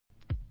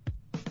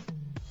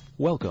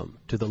Welcome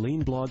to the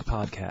Lean Blog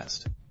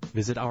Podcast.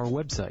 Visit our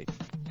website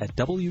at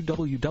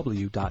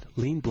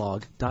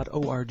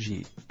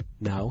www.leanblog.org.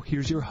 Now,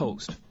 here's your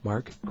host,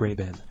 Mark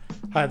Graban.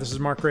 Hi, this is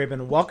Mark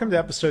Graban. Welcome to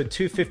episode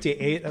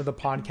 258 of the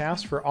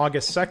podcast for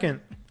August 2nd,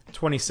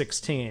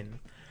 2016.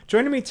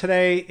 Joining me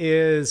today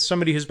is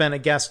somebody who's been a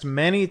guest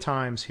many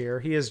times here.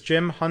 He is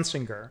Jim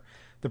Hunsinger,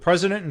 the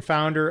president and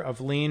founder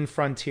of Lean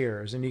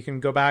Frontiers. And you can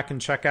go back and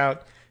check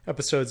out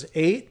episodes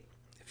 8,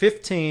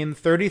 15,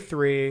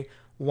 33,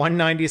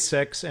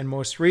 196, and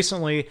most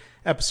recently,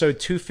 episode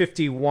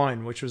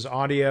 251, which was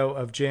audio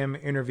of Jim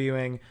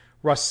interviewing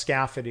Russ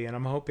Scafidi. And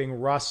I'm hoping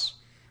Russ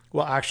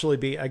will actually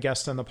be a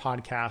guest on the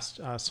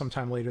podcast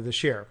sometime later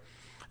this year.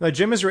 Now,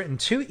 Jim has written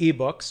 2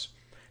 ebooks.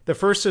 The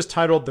first is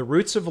titled The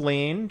Roots of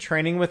Lean,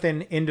 Training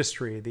Within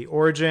Industry, The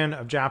Origin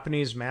of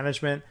Japanese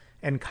Management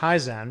and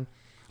Kaizen.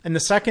 And the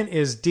second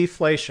is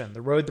Deflation, The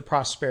Road to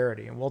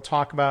Prosperity. And we'll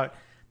talk about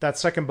that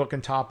second book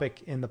and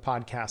topic in the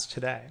podcast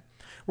today.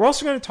 We're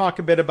also going to talk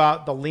a bit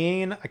about the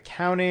lean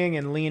accounting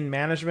and lean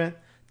management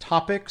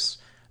topics.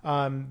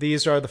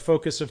 These are the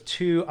focus of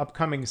 2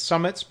 upcoming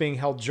summits being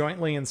held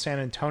jointly in San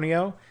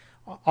Antonio,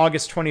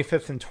 August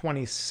 25th and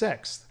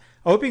 26th.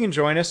 I hope you can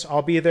join us.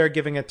 I'll be there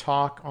giving a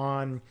talk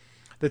on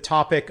the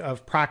topic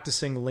of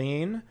practicing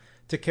lean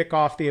to kick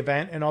off the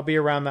event, and I'll be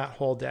around that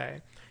whole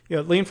day.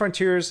 Lean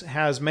Frontiers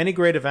has many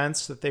great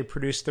events that they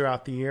produce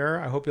throughout the year.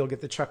 I hope you'll get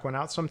to check one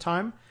out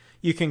sometime.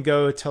 You can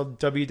go to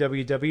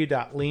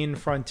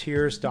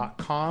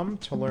www.leanfrontiers.com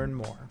to learn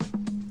more.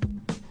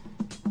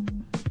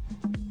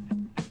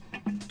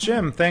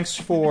 Jim, thanks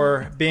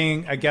for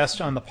being a guest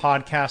on the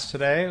podcast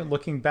today.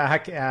 Looking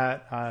back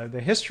at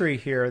the history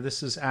here,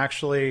 this is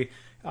actually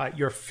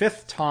your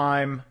 5th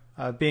time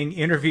being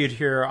interviewed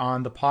here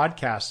on the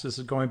podcast. This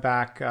is going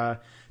back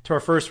to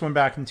our first one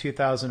back in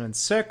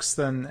 2006,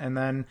 and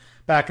then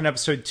back in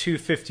episode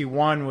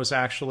 251 was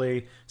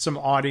actually some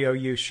audio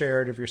you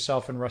shared of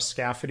yourself and Russ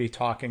Scafidi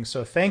talking.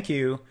 So thank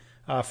you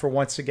for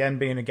once again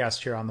being a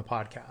guest here on the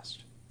podcast.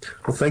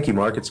 Well, thank you,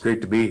 Mark. It's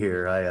great to be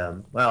here.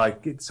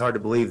 It's hard to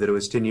believe that it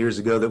was 10 years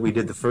ago that we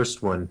did the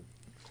first one.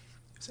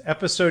 It's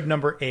episode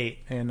number 8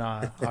 in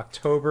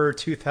October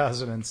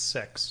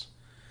 2006.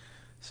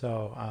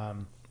 So,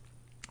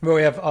 but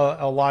we have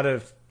a lot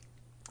of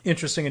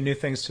interesting and new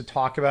things to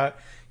talk about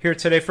here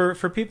today.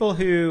 For people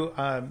who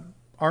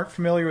aren't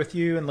familiar with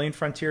you and Lean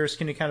Frontiers,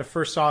 can you kind of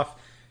first off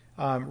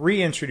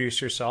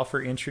reintroduce yourself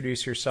or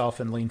introduce yourself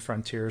and Lean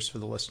Frontiers for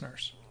the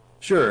listeners?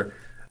 Sure.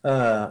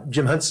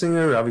 Jim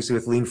Hunsinger, obviously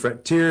with Lean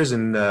Frontiers,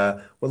 and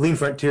what Lean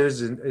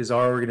Frontiers is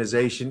our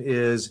organization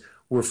is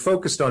we're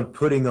focused on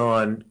putting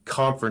on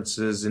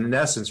conferences and in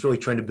essence really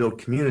trying to build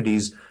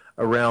communities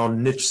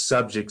around niche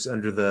subjects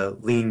under the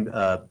lean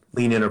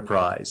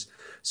enterprise.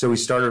 So we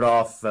started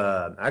off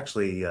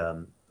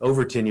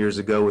over 10 years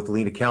ago with the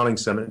Lean Accounting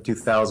Summit in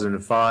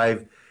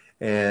 2005,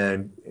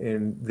 and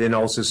then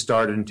also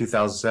started in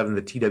 2007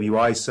 the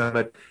TWI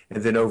Summit,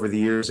 and then over the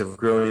years have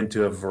grown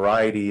into a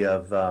variety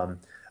of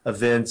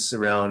events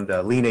around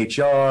Lean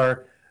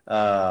HR,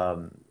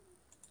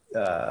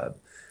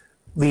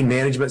 Lean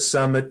Management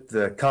Summit,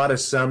 the Kata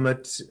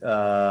Summit,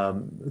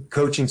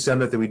 Coaching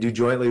Summit that we do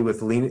jointly with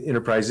the Lean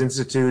Enterprise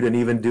Institute, and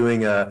even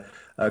doing a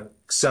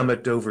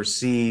summit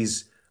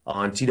overseas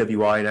on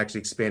TWI and actually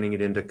expanding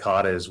it into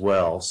Kata as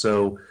well.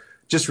 So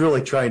just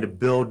really trying to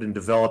build and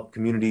develop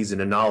communities and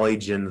the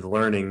knowledge and the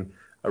learning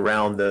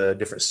around the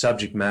different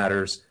subject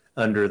matters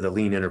under the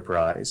Lean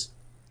Enterprise.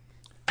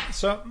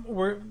 So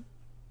we're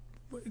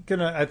going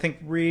to, I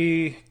think,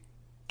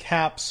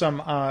 recap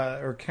some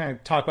or kind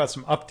of talk about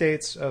some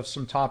updates of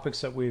some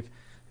topics that we've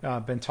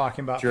been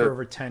talking about Sure. for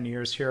over 10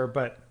 years here.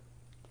 But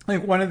I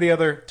think one of the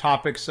other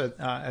topics that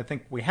I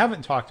think we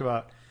haven't talked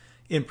about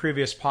in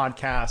previous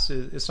podcasts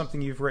is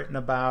something you've written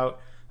about,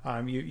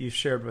 you've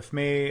shared with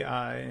me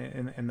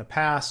in the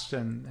past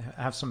and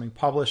have something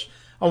published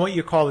on what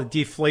you call the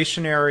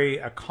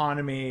deflationary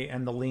economy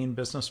and the lean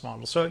business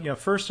model. So,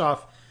 first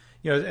off,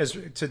 as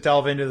to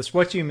delve into this,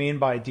 what do you mean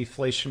by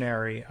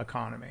deflationary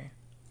economy?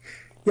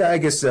 Yeah, I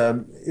guess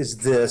there's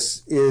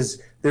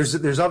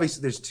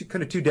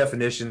two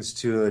definitions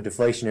to a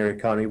deflationary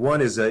economy.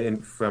 One is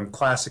from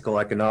classical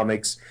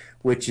economics,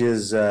 which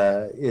is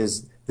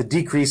the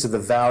decrease of the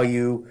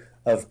value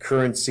of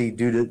currency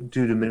due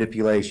to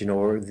manipulation,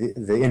 or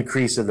the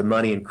increase of the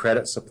money and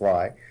credit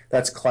supply.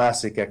 That's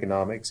classic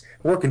economics.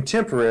 More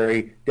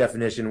contemporary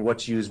definition,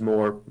 what's used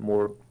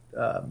more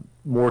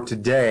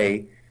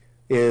today,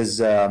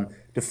 is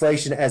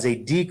deflation as a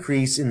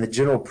decrease in the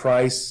general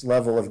price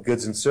level of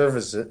goods and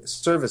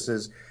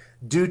services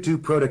due to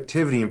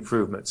productivity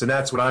improvements. And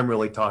that's what I'm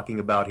really talking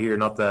about here,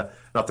 not the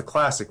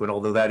classic one,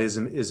 although that is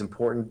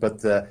important,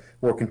 but the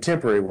more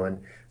contemporary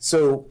one.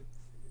 So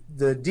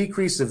the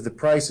decrease of the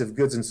price of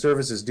goods and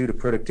services due to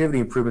productivity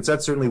improvements,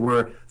 that's certainly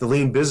where the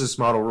lean business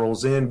model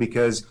rolls in,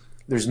 because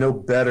there's no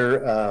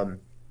better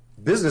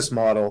business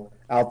model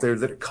out there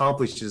that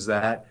accomplishes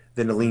that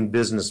than the lean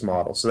business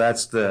model. So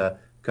that's the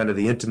kind of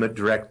the intimate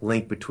direct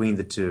link between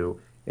the two,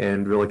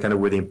 and really kind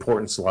of where the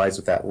importance lies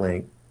with that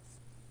link.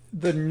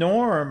 the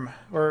norm,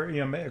 or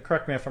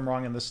correct me if I'm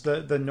wrong in this,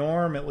 the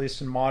norm, at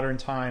least in modern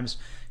times,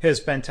 has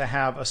been to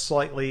have a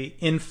slightly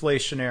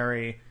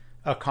inflationary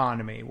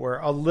economy where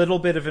a little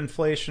bit of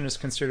inflation is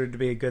considered to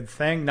be a good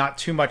thing, not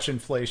too much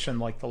inflation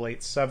like the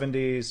late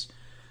 70s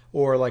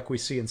or like we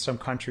see in some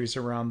countries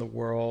around the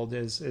world.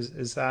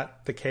 Is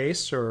that the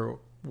case, or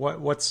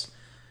what's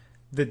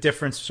the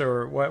difference,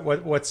 or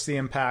what's the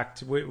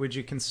impact? Would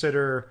you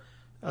consider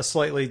a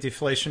slightly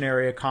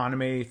deflationary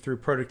economy through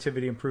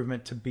productivity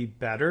improvement to be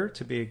better,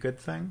 to be a good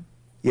thing?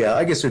 Yeah,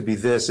 I guess it would be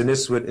this, and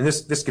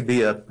this could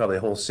be probably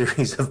a whole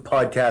series of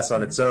podcasts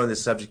on its own.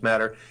 This subject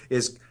matter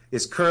is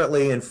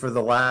currently, and for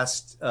the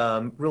last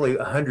really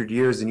 100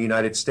 years in the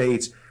United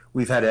States,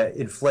 we've had an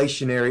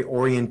inflationary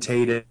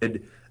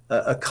orientated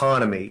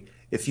economy.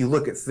 If you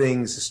look at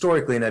things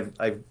historically, and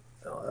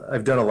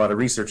I've done a lot of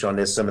research on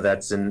this, some of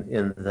that's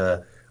in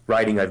the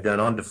writing I've done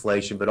on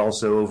deflation, but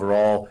also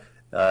overall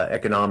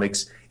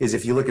economics, is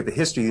if you look at the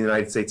history of the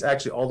United States,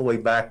 actually all the way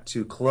back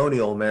to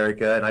colonial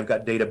America, and I've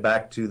got data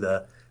back to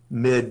the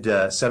mid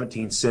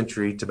 17th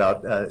century to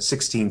about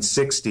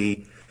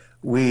 1660,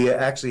 we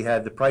actually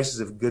had the prices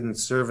of goods and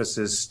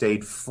services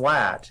stayed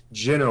flat,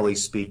 generally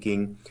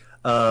speaking,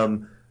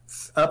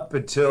 up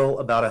until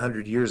about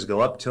 100 years ago,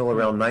 up till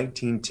around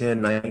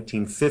 1910,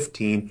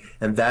 1915,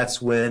 and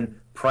that's when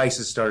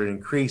prices started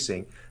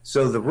increasing.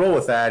 So the role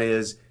with that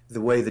is,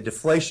 the way the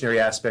deflationary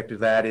aspect of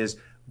that is,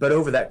 but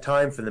over that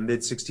time from the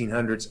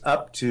mid-1600s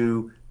up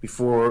to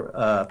before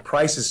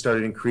prices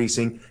started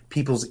increasing,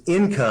 people's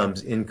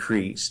incomes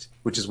increased,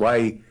 which is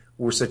why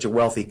we're such a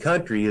wealthy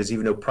country, is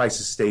even though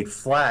prices stayed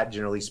flat,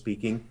 generally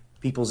speaking,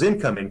 people's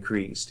income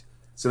increased.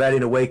 So that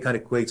in a way kind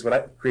of creates what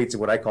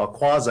I call a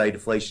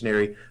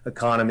quasi-deflationary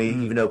economy.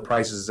 Even though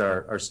prices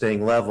are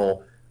staying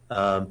level,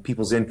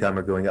 people's income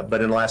are going up.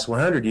 But in the last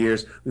 100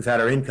 years, we've had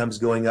our incomes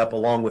going up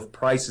along with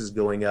prices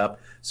going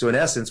up. So in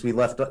essence, we've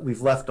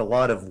left a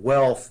lot of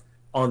wealth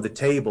on the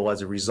table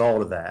as a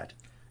result of that.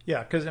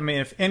 Yeah, because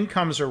if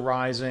incomes are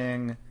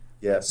rising,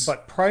 yes,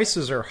 but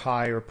prices are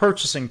high, or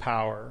purchasing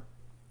power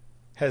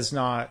has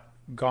not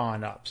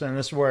gone up. So, and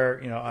this is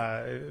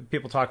where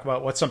people talk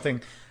about what's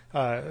something.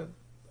 A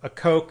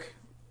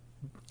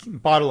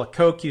bottle of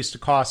Coke used to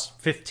cost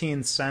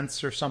 15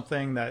 cents or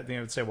something, that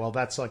would say, well,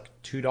 that's like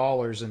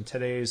 $2 in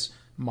today's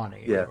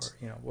money. Yes.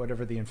 Or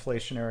whatever the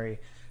inflationary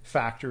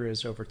factor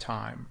is over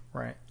time,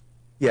 right?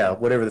 Yeah,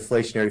 whatever the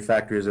inflationary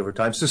factor is over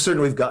time. So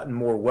certainly we've gotten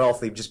more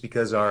wealthy just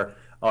because our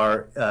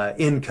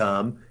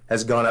income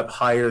has gone up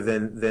higher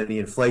than the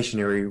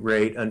inflationary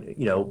rate, and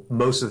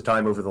most of the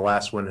time over the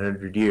last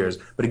 100 years.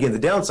 But again, the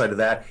downside of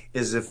that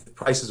is if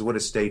prices would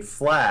have stayed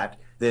flat,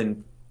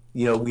 then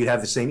we'd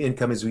have the same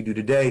income as we do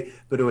today,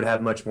 but it would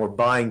have much more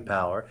buying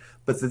power.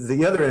 But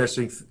the other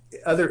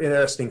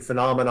interesting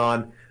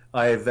phenomenon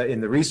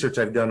in the research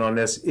I've done on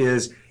this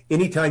is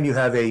anytime you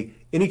have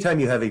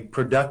a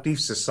productive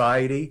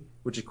society,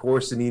 which of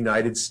course in the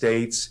United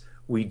States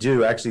we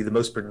do, actually the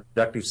most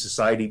productive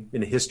society in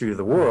the history of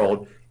the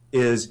world,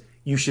 is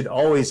you should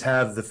always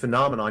have the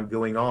phenomenon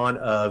going on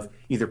of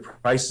either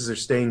prices are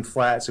staying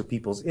flat, so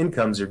people's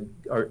incomes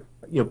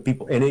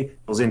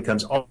people's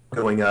incomes are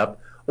going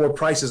up, or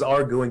prices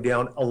are going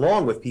down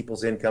along with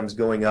people's incomes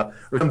going up,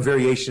 or some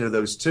variation of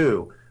those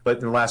two. But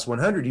in the last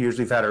 100 years,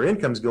 we've had our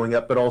incomes going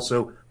up, but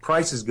also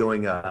prices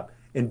going up.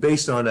 And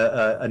based on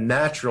a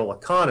natural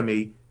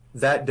economy,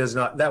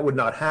 that would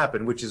not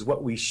happen, which is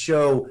what we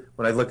show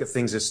when I look at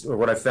things, or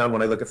what I found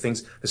when I look at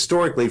things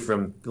historically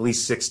from at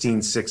least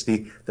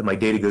 1660, that my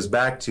data goes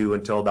back to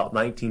until about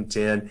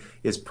 1910,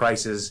 is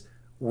prices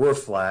were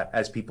flat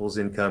as people's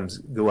incomes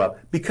go up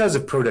because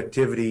of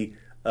productivity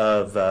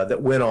that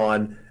went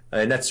on.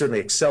 And that certainly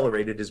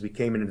accelerated as we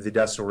came into the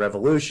Industrial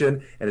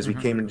Revolution, and as we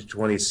came into the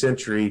 20th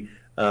century,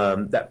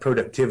 that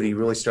productivity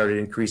really started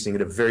increasing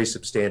at a very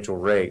substantial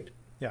rate.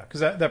 Yeah,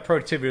 because that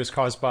productivity was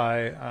caused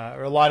by,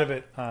 or a lot of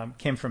it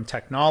came from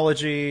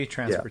technology,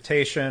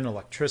 transportation,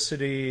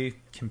 electricity,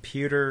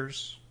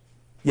 computers.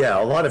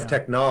 Yeah, a lot of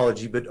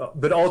technology,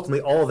 but ultimately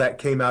all of that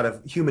came out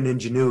of human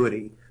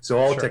ingenuity. So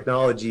all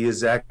technology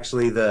is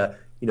actually the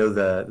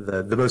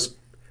most,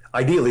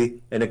 ideally,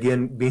 and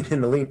again, being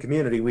in the lean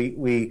community,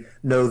 we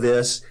know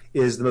this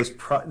is the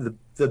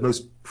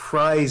most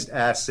prized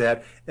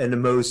asset, and the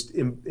most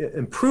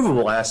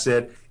improvable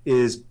asset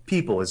is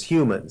people, as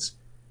humans.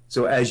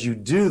 So as you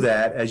do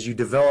that, as you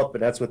develop,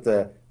 and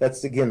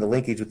that's again the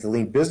linkage with the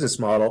lean business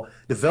model,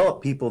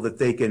 develop people that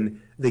they can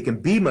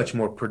be much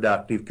more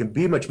productive, can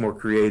be much more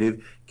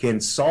creative, can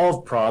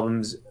solve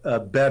problems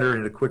better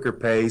and at a quicker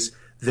pace.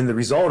 Then the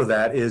result of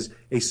that is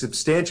a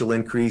substantial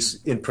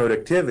increase in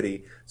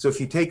productivity. So if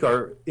you take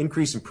our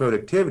increase in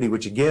productivity,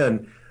 which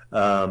again,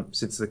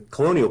 since the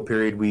colonial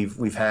period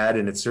we've had,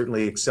 and it's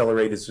certainly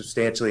accelerated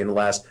substantially in the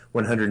last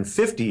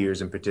 150 years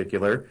in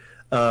particular,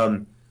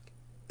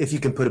 if you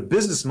can put a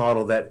business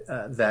model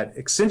that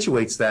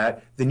accentuates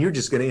that, then you're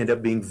just going to end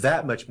up being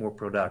that much more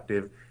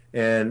productive,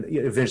 and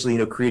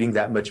eventually, creating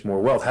that much more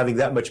wealth, having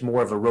that much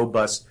more of a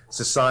robust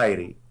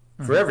society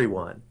for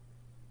everyone.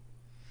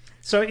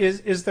 So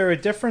is there a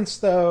difference,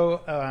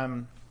 though,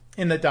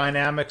 in the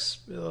dynamics,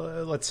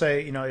 let's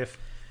say, if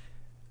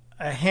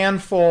a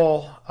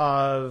handful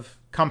of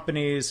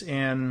companies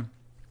in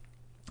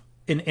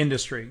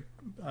industry,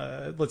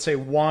 let's say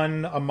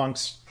one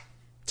amongst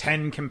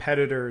 10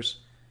 competitors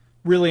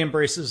really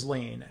embraces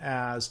lean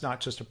as not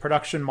just a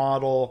production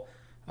model,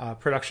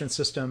 production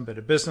system, but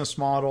a business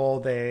model.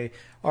 They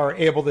are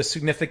able to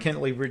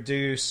significantly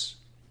reduce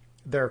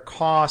their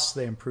costs.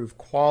 They improve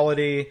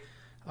quality.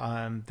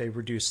 They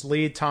reduce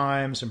lead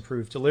times,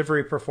 improve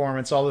delivery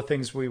performance, all the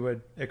things we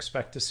would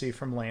expect to see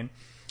from lean.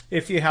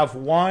 If you have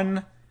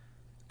one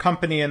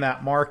company in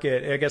that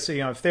market, I guess,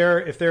 if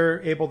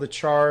they're able to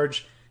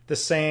charge the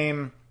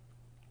same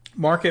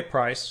market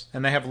price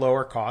and they have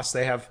lower costs,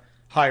 they have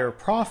higher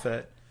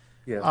profit.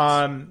 Yes.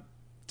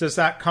 Does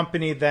that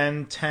company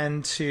then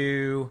tend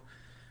to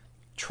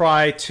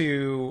try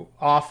to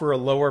offer a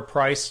lower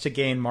price to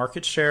gain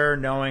market share,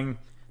 knowing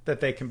that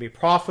they can be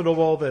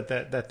profitable, that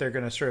they're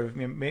going to sort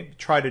of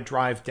try to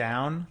drive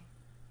down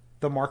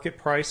the market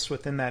price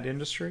within that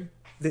industry?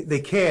 They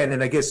can,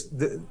 and I guess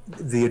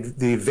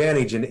the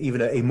advantage, and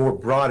even a more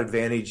broad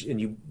advantage, and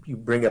you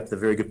bring up the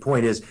very good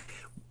point, is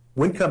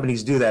when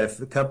companies do that, if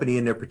the company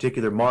in their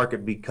particular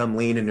market become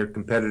lean and their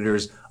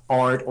competitors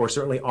aren't, or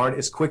certainly aren't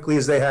as quickly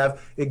as they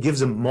have, it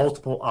gives them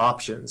multiple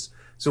options.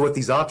 So what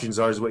these options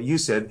are is what you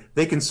said.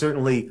 They can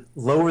certainly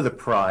lower the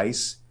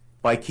price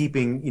by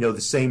keeping,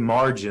 the same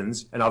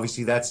margins, and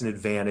obviously that's an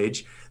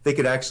advantage. They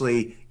could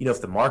actually,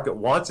 if the market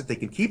wants it, they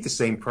can keep the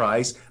same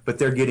price, but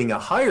they're getting a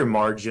higher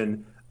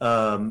margin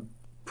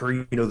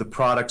per the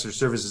products or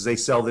services they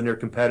sell than their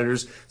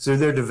competitors. So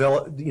they're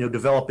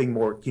developing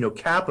more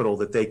capital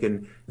that they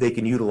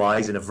can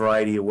utilize in a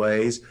variety of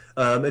ways.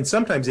 And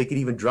sometimes they can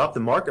even drop the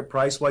market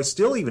price while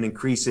still even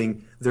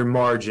increasing their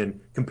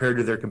margin compared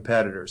to their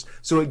competitors.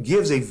 So it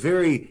gives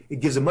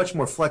a much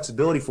more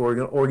flexibility for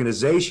an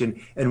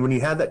organization. And when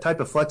you have that type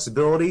of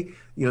flexibility,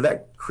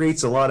 that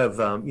creates a lot of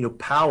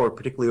power,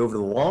 particularly over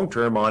the long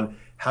term, on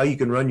how you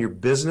can run your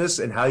business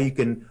and how you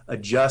can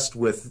adjust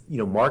with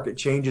market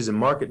changes and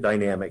market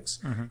dynamics.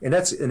 Mm-hmm.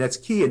 And that's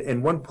key.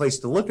 And one place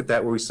to look at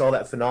that where we saw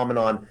that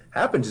phenomenon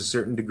happen to a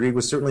certain degree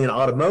was certainly in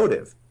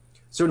automotive.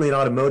 Certainly in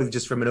automotive,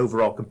 just from an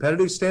overall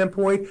competitive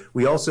standpoint.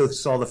 We also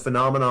saw the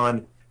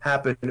phenomenon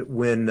happen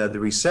when the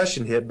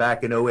recession hit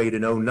back in 08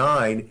 and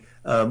 09,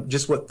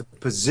 just what the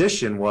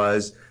position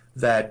was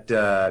that,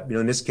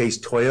 in this case,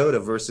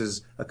 Toyota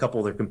versus a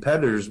couple of their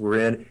competitors were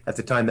in at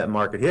the time that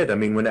market hit. I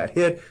mean, when that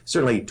hit,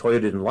 certainly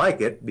Toyota didn't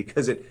like it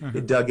because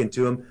it dug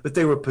into them, but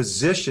they were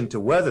positioned to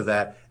weather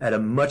that at a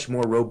much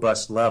more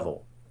robust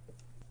level.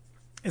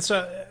 And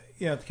so,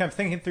 kind of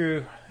thinking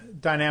through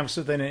dynamics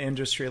within an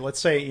industry, let's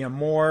say,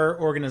 more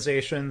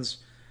organizations,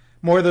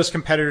 more of those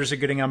competitors are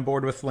getting on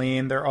board with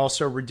lean. They're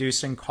also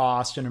reducing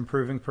cost and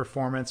improving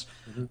performance.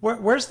 Mm-hmm.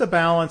 Where's the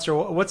balance,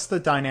 or what's the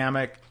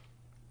dynamic?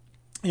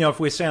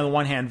 If we say on the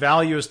one hand,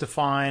 value is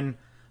defined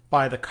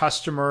by the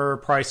customer,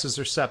 prices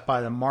are set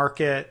by the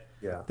market.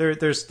 Yeah.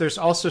 There's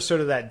also sort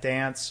of that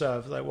dance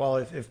of like, well,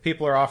 if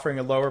people are offering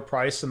a lower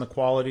price and the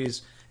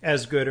quality's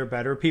as good or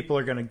better, people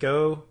are going to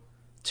go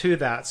to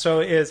that. So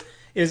is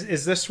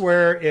this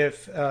where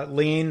if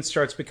lean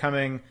starts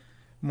becoming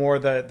more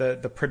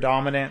the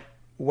predominant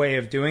way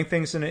of doing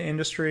things in an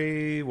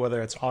industry,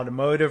 whether it's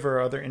automotive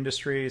or other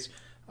industries,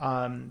 is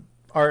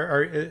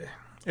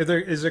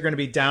there going to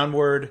be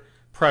downward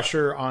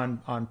pressure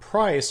on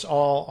price,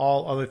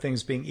 all other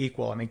things being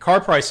equal? I mean,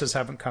 car prices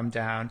haven't come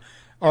down.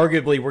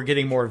 Arguably, we're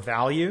getting more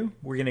value.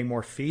 We're getting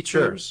more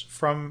features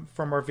from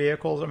our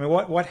vehicles. I mean,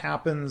 what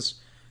happens,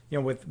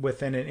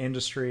 within an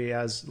industry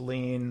as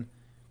lean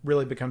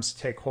really becomes to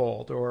take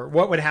hold? Or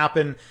what would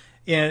happen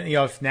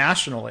if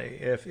nationally,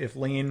 if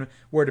lean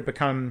were to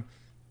become,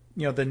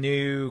 the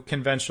new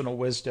conventional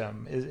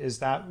wisdom? Is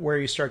that where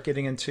you start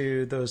getting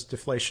into those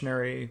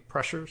deflationary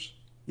pressures?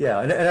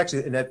 Yeah, and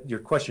actually, your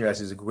question you asked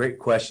is a great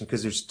question,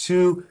 because there's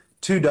two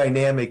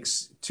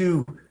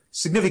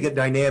significant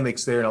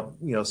dynamics there,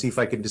 and I'll see if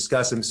I can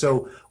discuss them.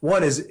 So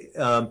one is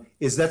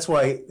that's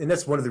why, and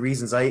that's one of the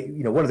reasons I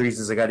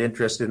got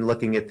interested in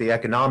looking at the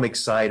economic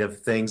side of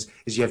things,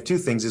 is you have two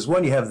things. Is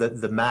one, you have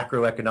the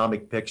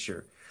macroeconomic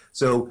picture.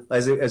 So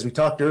as we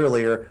talked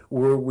earlier,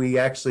 we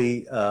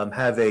actually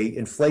have a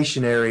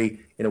inflationary,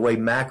 in a way,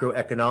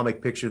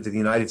 macroeconomic picture that the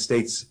United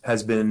States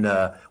has been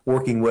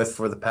working with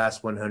for the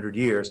past 100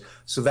 years.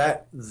 So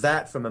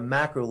that from a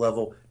macro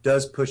level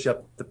does push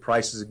up the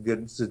prices of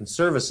goods and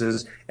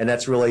services, and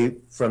that's really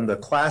from the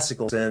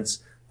classical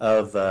sense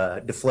of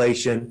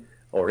deflation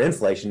or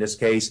inflation in this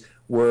case,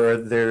 where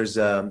there's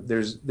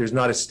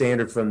not a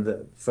standard from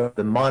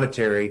the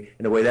monetary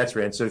in the way that's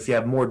ran. So if you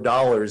have more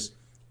dollars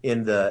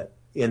in the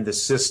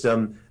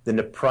system, then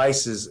the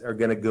prices are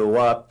going to go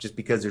up just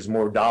because there's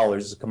more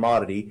dollars as a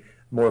commodity,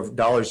 more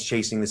dollars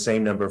chasing the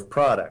same number of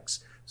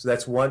products. So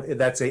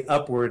that's a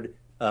upward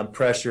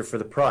pressure for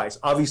the price.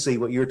 Obviously,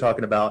 what you're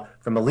talking about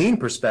from a lean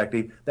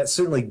perspective, that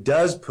certainly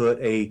does put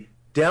a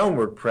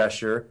downward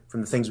pressure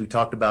from the things we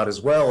talked about,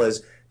 as well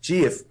as,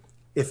 gee,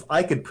 if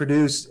I could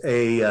produce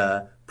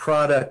a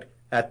product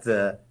at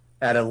the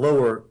at a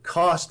lower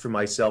cost for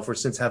myself, or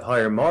since I have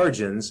higher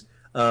margins,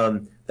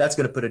 that's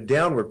going to put a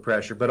downward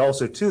pressure. But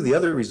also, too, the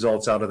other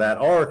results out of that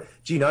are,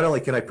 gee, not only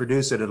can I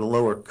produce it at a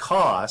lower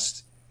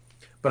cost,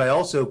 but I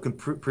also can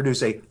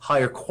produce a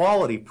higher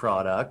quality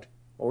product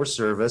or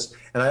service,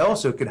 and I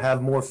also can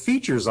have more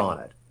features on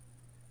it.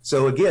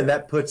 So again,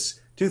 that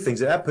puts two things.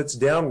 That puts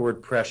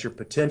downward pressure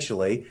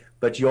potentially,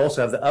 but you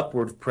also have the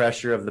upward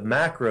pressure of the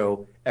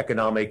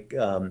macroeconomic,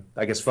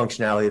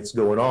 functionality that's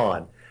going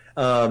on.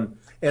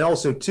 And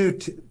also, too,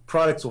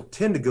 products will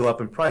tend to go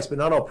up in price, but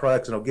not all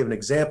products, and I'll give an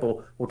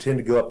example, will tend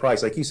to go up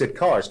price. Like you said,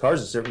 cars.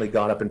 Cars have certainly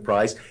gone up in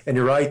price, and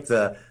you're right,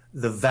 the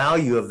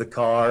value of the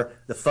car,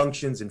 the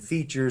functions and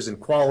features and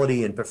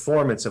quality and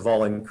performance have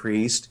all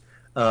increased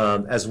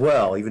as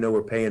well, even though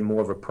we're paying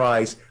more of a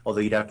price, although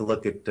you'd have to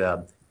look at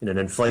in an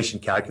inflation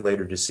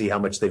calculator to see how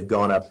much they've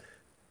gone up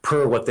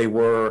per what they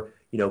were,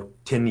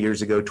 10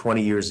 years ago,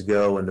 20 years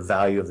ago, and the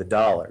value of the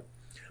dollar.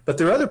 But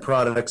there are other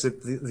products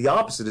that the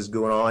opposite is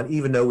going on,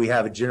 even though we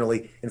have a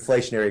generally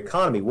inflationary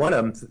economy. One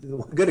of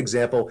them, a good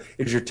example,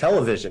 is your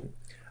television.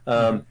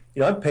 I'm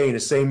paying the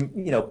same,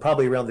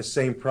 probably around the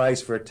same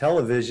price for a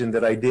television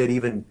that I did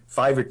even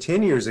 5 or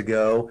 10 years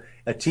ago,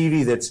 a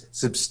TV that's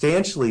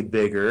substantially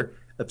bigger,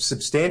 a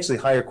substantially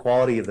higher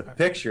quality of the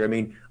picture. I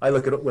mean, I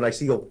look at when I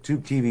see old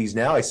tube TVs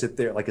now, I sit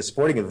there like a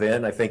sporting event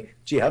and I think,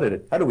 gee, how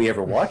do we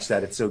ever watch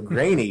that? It's so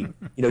grainy,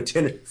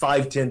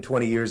 5, 10,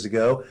 20 years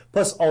ago.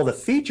 Plus all the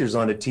features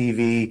on a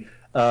TV,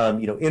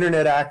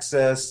 internet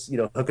access,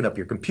 hooking up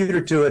your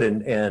computer to it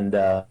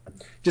and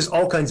just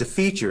all kinds of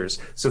features.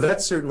 So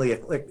that's certainly,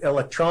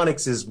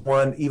 electronics is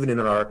one, even in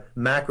our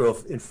macro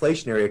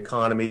inflationary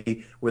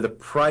economy, where the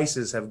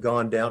prices have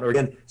gone down or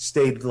again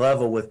stayed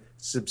level with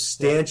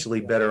substantially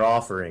better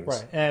offerings.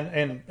 Right,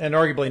 and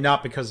arguably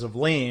not because of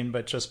lean,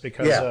 but just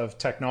because of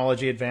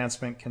technology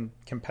advancement,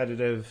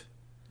 competitive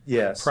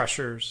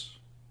pressures.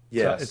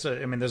 Yes. So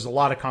there's a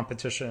lot of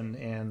competition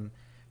in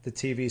the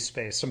TV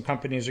space. Some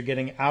companies are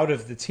getting out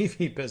of the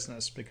TV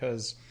business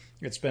because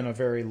it's been a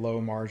very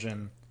low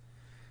margin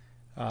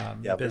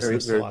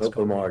business. Very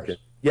low margin.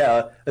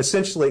 Yeah,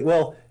 essentially.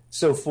 Well,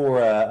 so for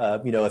a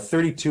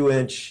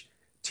 32-inch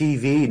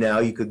TV now,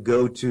 you could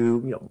go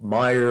to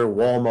Meijer,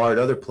 Walmart,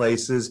 other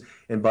places,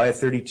 and buy a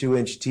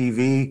 32-inch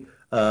TV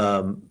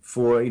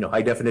for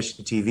high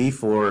definition TV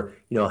for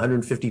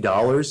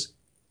 $150.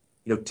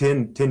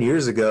 10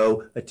 years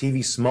ago, a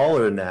TV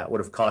smaller than that would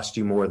have cost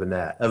you more than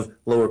that, of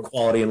lower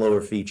quality and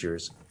lower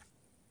features.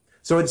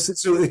 So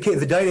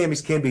the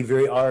dynamics can be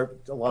a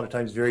lot of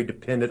times very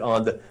dependent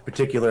on the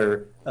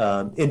particular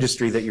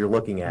industry that you're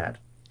looking at.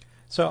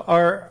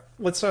 So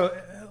let's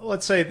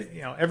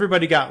say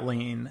everybody got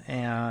lean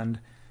and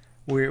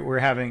we're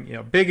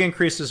having big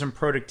increases in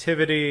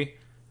productivity.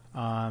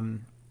 Are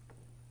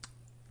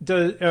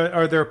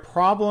there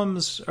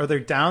problems? Are there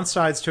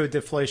downsides to a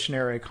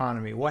deflationary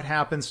economy? What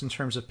happens in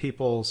terms of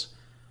people's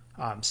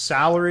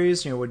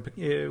salaries?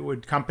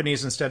 Would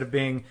companies, instead of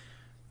being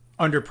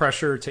under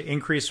pressure to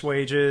increase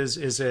wages,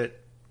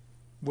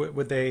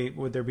 would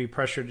there be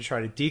pressure to try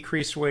to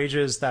decrease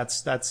wages?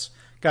 That's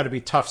got to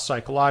be tough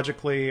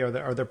psychologically.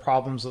 Are there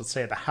problems, let's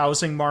say, at the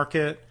housing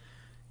market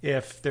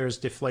if there's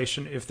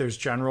deflation, if there's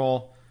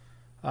general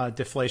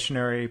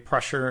deflationary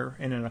pressure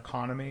in an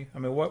economy? I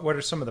mean, what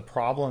are some of the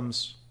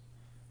problems?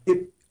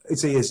 If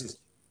the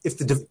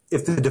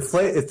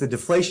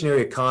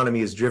deflationary economy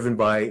is driven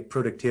by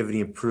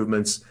productivity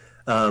improvements,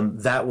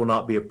 that will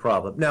not be a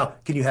problem. Now,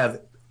 can you have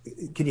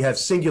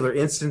singular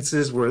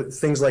instances where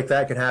things like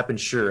that can happen?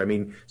 Sure. I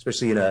mean,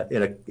 especially in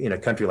a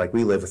country like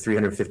we live with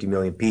 350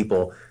 million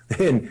people,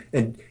 and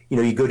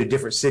you go to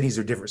different cities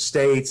or different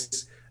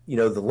states.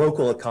 The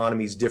local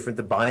economy is different.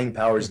 The buying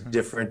power is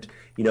different.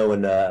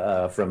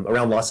 From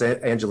around Los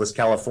Angeles,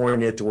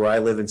 California, to where I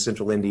live in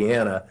central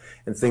Indiana,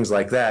 and things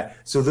like that.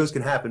 So those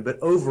can happen. But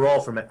overall,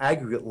 from an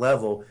aggregate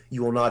level,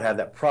 you will not have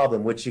that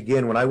problem. Which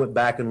again, when I went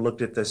back and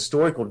looked at the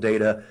historical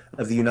data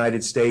of the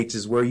United States,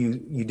 is where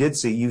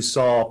you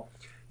saw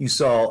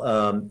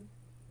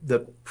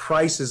the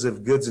prices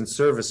of goods and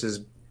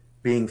services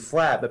being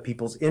flat, but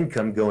people's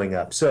income going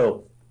up.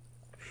 So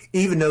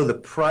even though the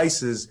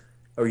prices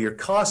or your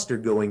costs are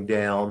going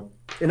down,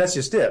 and that's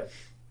just it.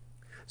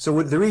 So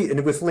with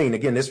lean,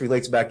 again, this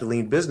relates back to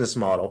lean business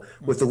model.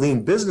 With the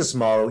lean business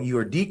model, you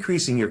are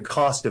decreasing your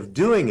cost of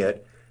doing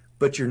it,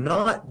 but you're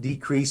not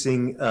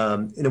decreasing,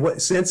 in a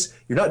sense,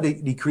 you're not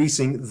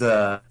decreasing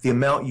the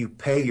amount you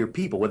pay your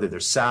people, whether they're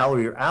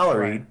salary or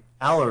hourly.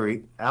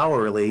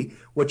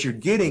 What you're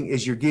getting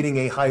is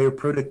a higher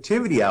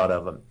productivity out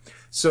of them.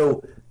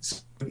 So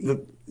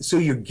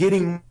you're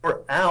getting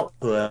more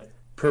output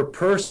per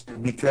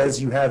person because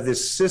you have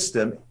this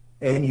system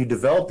and you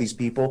develop these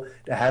people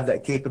to have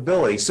that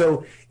capability.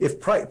 So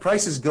if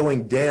prices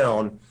going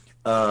down,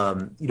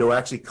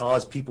 actually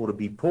cause people to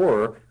be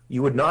poorer,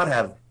 you would not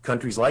have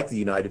countries like the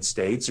United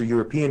States or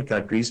European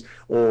countries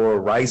or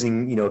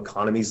rising,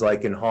 economies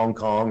like in Hong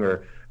Kong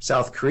or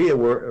South Korea,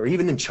 or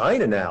even in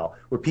China now,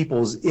 where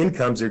people's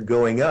incomes are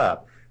going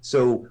up.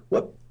 So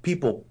what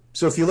people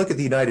So if you look at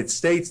the United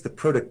States,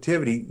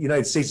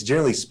 United States,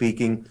 generally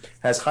speaking,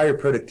 has higher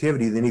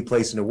productivity than any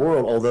place in the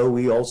world, although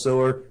we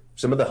also are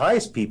some of the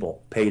highest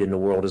people paid in the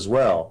world as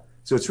well.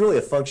 So it's really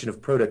a function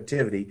of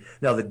productivity.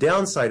 Now, the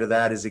downside of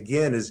that is,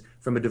 again, is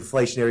from a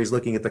deflationary, is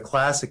looking at the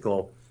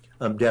classical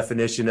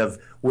definition of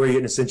where,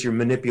 in a sense, you're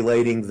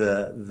manipulating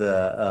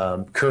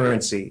the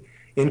currency,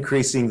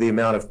 increasing the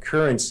amount of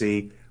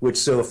currency, which,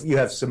 so if you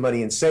have some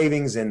money in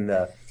savings and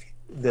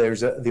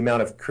the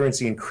amount of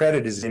currency and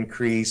credit is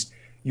increased,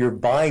 your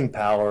buying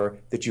power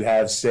that you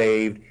have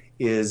saved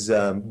is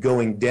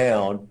going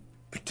down,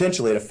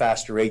 potentially at a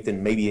faster rate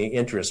than maybe an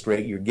interest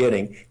rate you're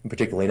getting, and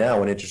particularly now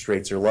when interest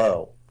rates are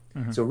low.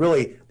 Mm-hmm. So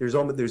really, there's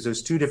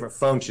those two different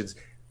functions.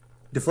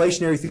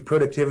 Deflationary through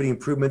productivity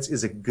improvements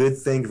is a good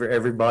thing for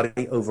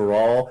everybody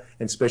overall,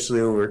 and especially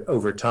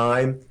over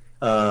time.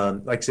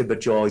 Like I said,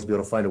 but you'll always be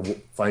able to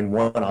find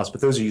one-offs,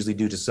 but those are usually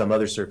due to some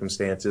other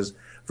circumstances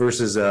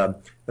versus a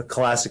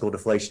classical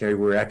deflationary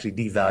where we're actually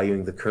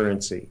devaluing the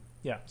currency.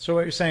 Yeah. So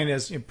what you're saying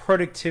is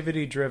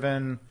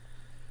productivity-driven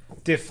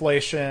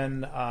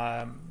deflation.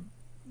 I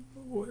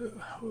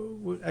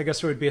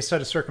guess it would be a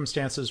set of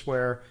circumstances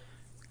where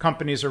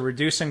companies are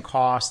reducing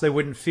costs. They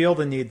wouldn't feel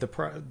the need,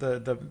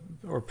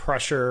 or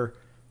pressure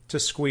to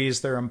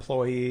squeeze their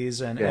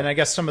employees, and I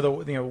guess some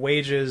of the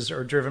wages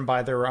are driven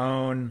by their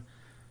own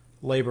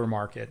labor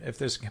market. If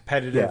there's a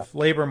competitive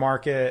labor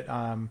market,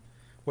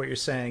 what you're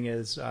saying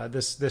is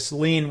this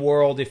lean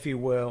world, if you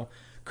will,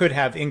 could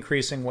have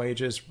increasing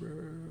wages,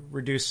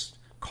 reduce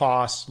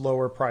costs,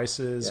 lower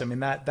prices. I mean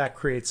that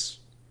creates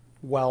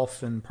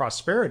wealth and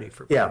prosperity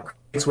for people. Yeah,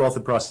 it's wealth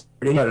and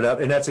prosperity.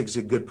 And that's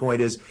a good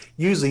point. Is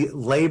usually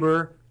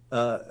labor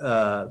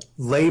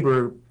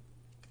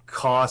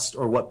cost,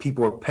 or what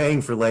people are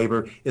paying for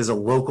labor, is a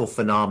local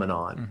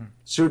phenomenon. Mm-hmm.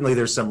 Certainly,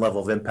 there's some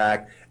level of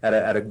impact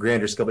at a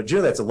grander scale, but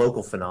generally that's a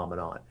local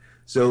phenomenon.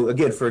 So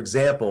again, for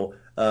example,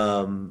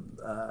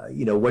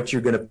 what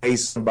you're going to pay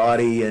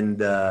somebody in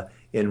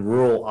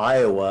rural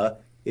Iowa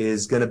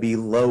is going to be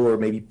lower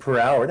maybe per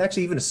hour, and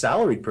actually even a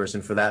salaried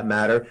person for that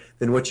matter,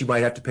 than what you might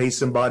have to pay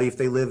somebody if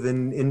they live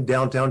in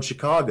downtown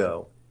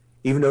Chicago.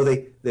 Even though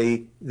they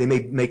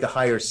may make a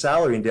higher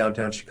salary in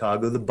downtown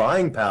Chicago, the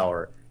buying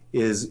power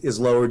is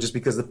lower just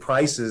because the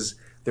prices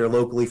there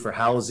locally for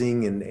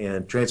housing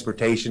and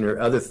transportation or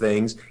other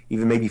things,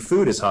 even maybe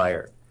food, is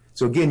higher.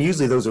 So again,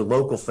 usually those are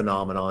local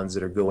phenomenons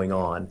that are going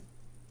on.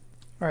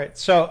 All right,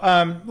 so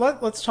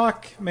let's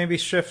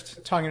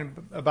shift talking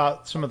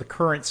about some of the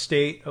current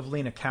state of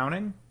lean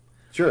accounting.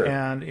 Sure.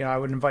 And I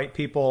would invite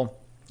people.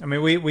 I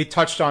mean, we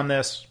touched on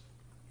this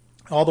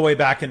all the way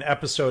back in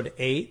episode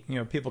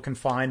 8. People can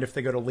find if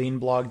they go to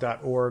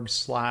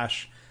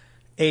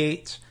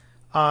leanblog.org/8.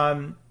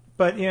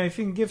 But if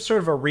you can give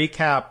sort of a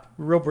recap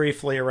real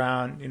briefly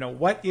around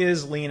what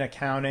is lean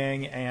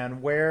accounting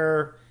and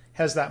where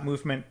has that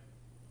movement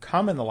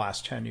come in the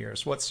last 10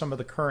 years? What's some of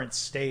the current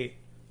state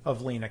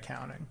of lean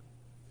accounting?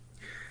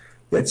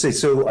 I'd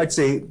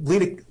say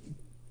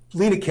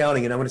lean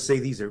accounting, and I want to say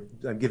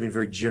I'm giving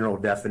very general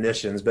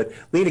definitions, but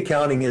lean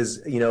accounting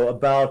is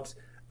about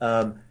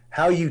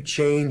how you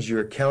change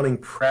your accounting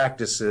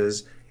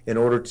practices in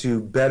order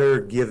to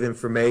better give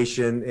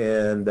information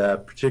and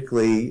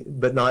particularly,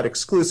 but not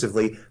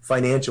exclusively,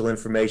 financial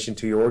information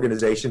to your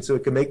organization so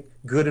it can make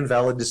good and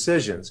valid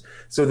decisions.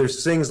 So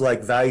there's things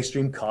like value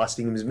stream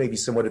costing is maybe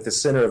somewhat at the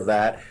center of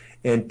that,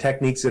 and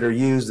techniques that are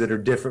used that are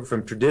different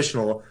from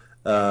traditional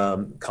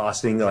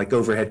costing, like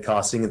overhead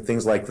costing and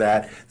things like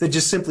that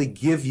just simply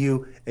give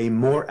you a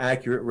more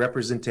accurate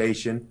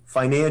representation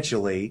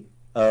financially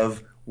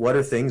of what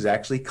are things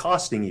actually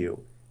costing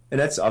you. And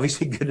that's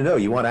obviously good to know.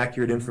 You want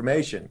accurate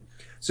information.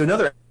 So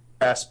another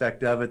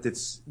aspect of it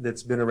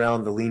that's been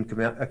around the lean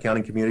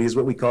accounting community is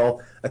what we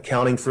call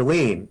accounting for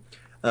lean.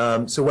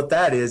 So what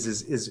that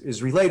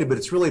is related, but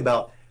it's really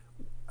about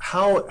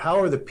how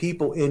are the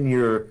people in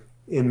your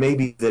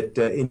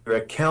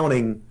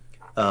accounting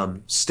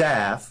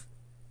staff,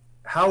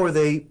 how are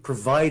they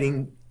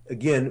providing,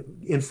 again,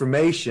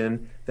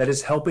 information that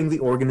is helping the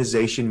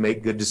organization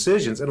make good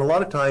decisions? And a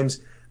lot of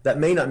times that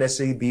may not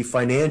necessarily be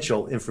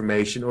financial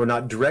information or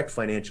not direct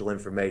financial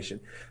information.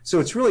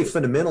 So it's really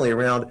fundamentally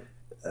around,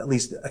 at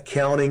least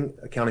accounting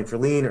for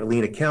lean or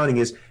lean accounting,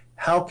 is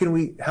how can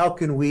we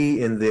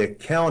in the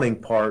accounting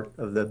part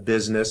of the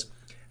business,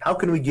 how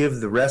can we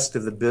give the rest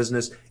of the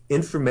business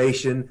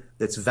information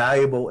that's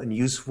valuable and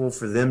useful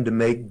for them to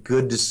make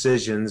good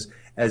decisions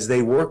as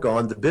they work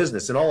on the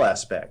business in all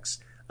aspects.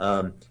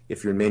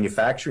 If you're in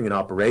manufacturing and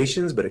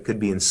operations, but it could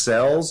be in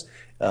sales,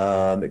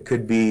 it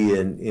could be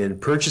in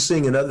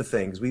purchasing and other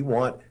things. We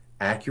want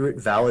accurate,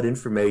 valid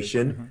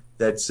information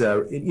that's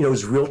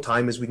as real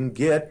time as we can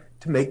get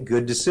to make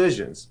good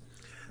decisions.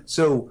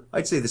 So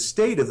I'd say the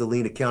state of the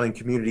lean accounting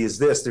community is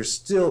this: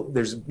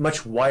 there's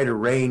much wider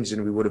range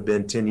than we would have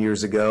been 10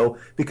 years ago,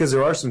 because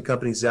there are some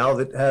companies now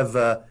that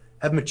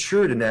have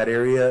matured in that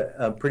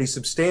area pretty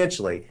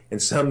substantially, and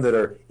some that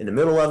are in the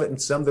middle of it,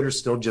 and some that are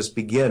still just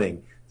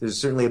beginning. There's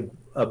certainly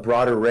a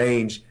broader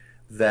range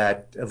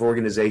of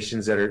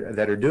organizations that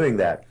are doing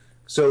that.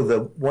 So the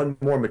one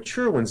more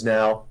mature ones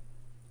now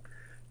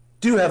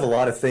do have a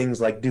lot of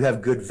things, like do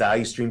have good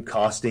value stream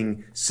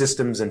costing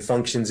systems and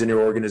functions in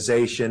your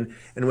organization.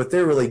 And what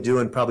they're really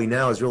doing probably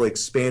now is really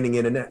expanding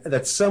it. And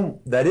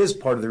that is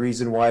part of the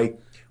reason why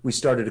we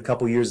started a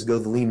couple years ago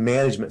the Lean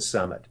Management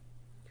Summit.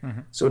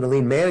 Mm-hmm. So the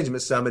Lean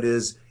Management Summit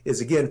is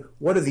again,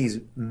 what are these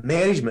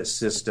management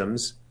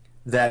systems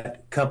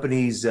that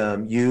companies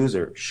use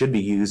or should be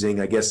using,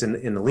 I guess,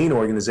 in the Lean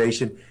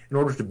organization in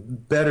order to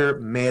better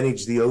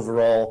manage the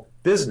overall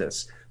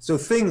business. So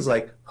things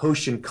like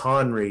Hoshin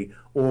Conry,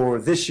 or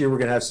this year we're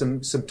going to have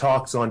some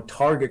talks on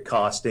target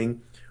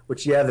costing,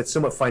 which, that's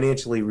somewhat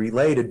financially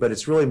related, but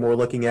it's really more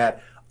looking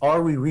at,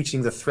 are we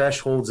reaching the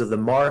thresholds of the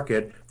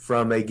market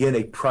from, again,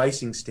 a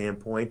pricing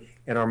standpoint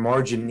and our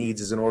margin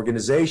needs as an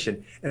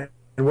organization?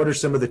 And what are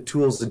some of the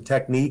tools and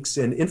techniques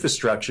and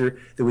infrastructure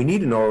that we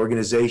need in our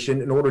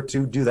organization in order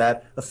to do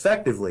that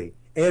effectively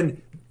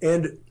and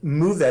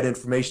move that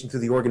information to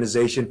the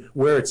organization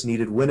where it's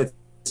needed, when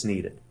it's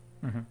needed?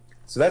 Mm-hmm.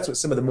 So that's what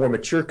some of the more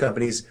mature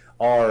companies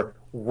are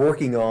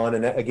working on.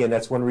 And again,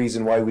 that's one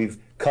reason why we've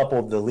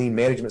coupled the Lean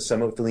Management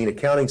Summit with the Lean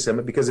Accounting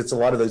Summit, because it's a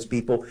lot of those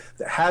people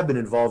that have been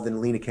involved in the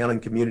Lean Accounting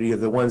community are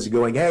the ones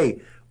going,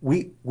 hey,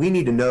 we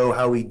need to know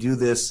how we do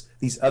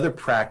these other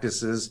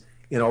practices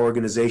in our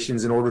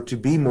organizations in order to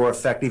be more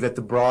effective at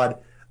the broad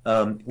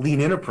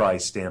lean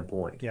enterprise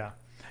standpoint. Yeah.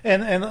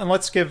 And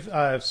let's give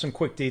some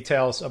quick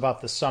details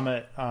about the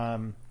summit.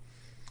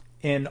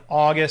 In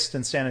August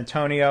in San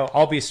Antonio,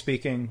 I'll be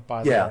speaking,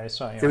 by the way.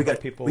 So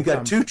we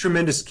got two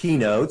tremendous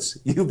keynotes,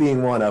 you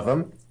being one of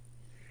them,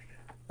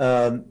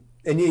 and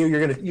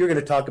you're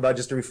gonna talk about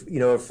just a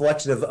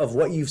reflection of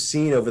what you've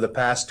seen over the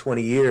past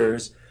 20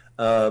 years,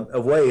 a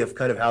way of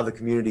kind of how the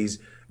community's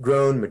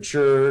grown,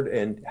 matured,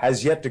 and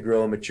has yet to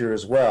grow and mature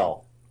as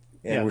well.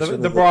 And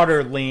the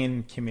broader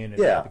lean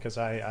community, because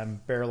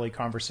I'm barely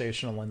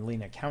conversational in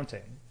lean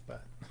accounting,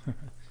 but.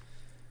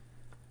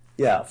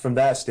 Yeah, from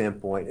that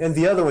standpoint. And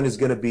the other one is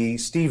going to be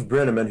Steve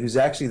Brenneman, who's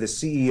actually the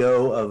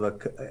CEO of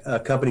a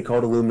company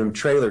called Aluminum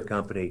Trailer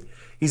Company.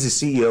 He's the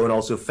CEO and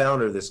also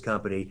founder of this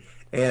company.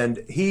 And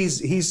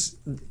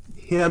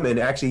him and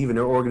actually even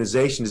their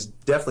organization is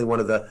definitely one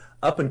of the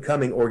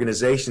up-and-coming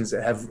organizations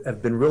that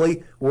have been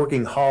really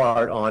working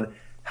hard on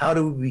how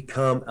do we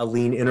become a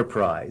lean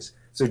enterprise.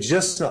 So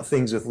just not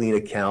things with lean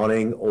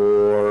accounting,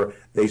 or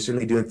they're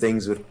certainly doing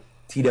things with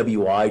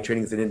TWI,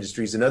 training within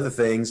industries, and other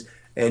things,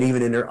 and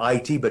even in their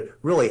IT, but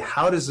really,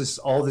 how does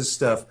all this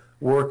stuff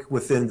work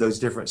within those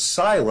different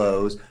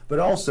silos, but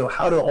also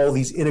how do all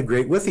these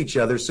integrate with each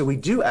other so we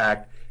do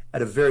act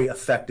at a very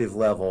effective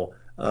level?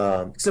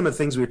 Some of the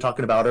things we were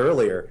talking about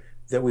earlier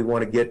that we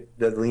want to get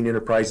the lean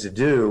enterprise to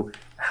do,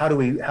 how do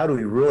we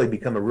really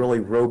become a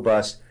really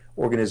robust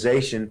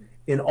organization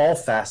in all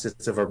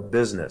facets of our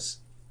business?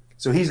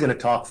 So he's going to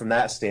talk from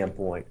that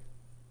standpoint.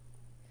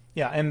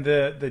 Yeah, and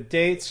the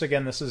dates,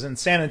 again, this is in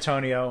San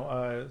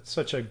Antonio,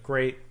 such a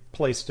great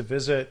place to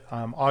visit,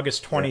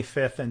 August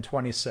 25th and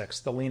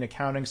 26th, the Lean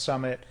Accounting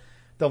Summit,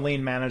 the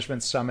Lean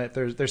Management Summit.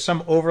 There's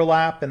some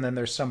overlap, and then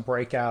there's some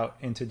breakout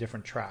into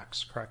different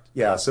tracks, correct?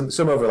 Yeah,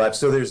 some overlap.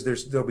 So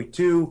there'll be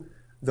two,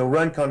 they'll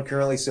run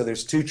concurrently, so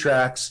there's two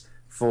tracks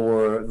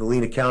for the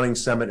Lean Accounting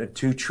Summit and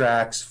two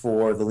tracks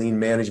for the Lean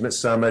Management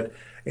Summit.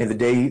 And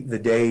the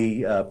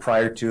day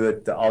prior to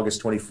it, the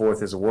August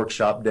 24th, is a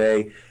workshop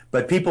day.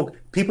 But people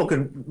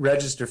can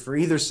register for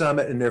either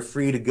summit, and they're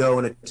free to go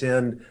and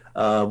attend,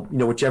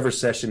 whichever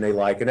session they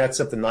like. And that's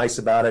something nice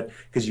about it,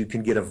 because you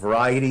can get a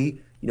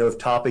variety, of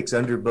topics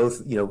under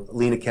both,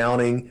 lean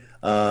accounting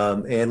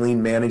and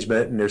lean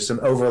management, and there's some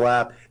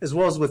overlap, as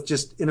well as with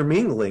just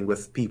intermingling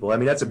with people. I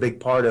mean, that's a big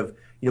part of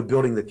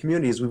building the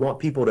community, is we want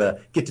people to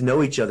get to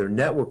know each other,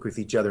 network with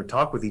each other,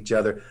 talk with each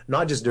other,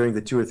 not just during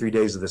the 2 or 3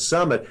 days of the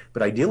summit,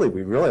 but ideally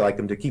we really like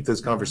them to keep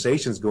those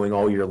conversations going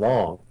all year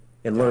long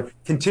and learn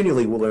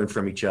continually. We'll learn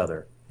from each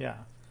other. Yeah,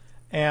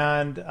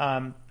 and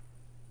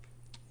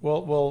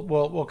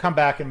we'll come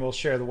back and we'll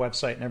share the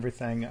website and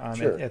everything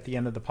Sure. at the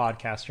end of the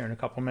podcast here in a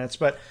couple of minutes.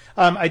 But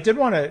I did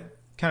want to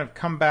kind of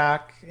come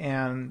back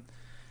and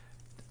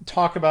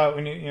talk about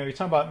when you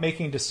talk about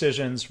making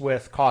decisions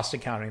with cost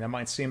accounting. That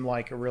might seem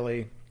like a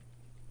really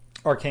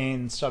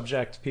arcane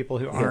subject to people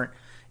who aren't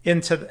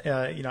into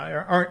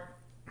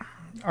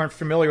aren't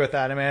familiar with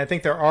that. I mean, I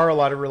think there are a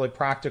lot of really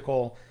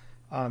practical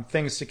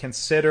things to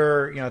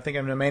consider. I think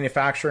I'm in a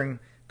manufacturing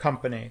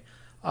company.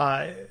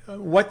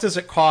 What does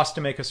it cost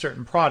to make a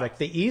certain product?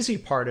 The easy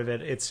part of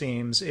it, it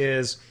seems,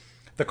 is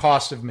the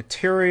cost of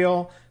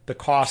material, the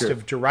cost Sure.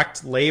 of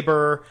direct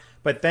labor,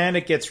 but then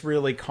it gets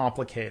really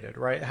complicated,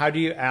 right? How do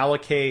you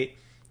allocate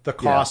the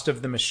cost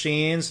of the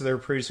machines? They're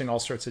producing all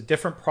sorts of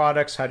different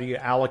products. How do you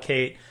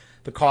allocate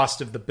the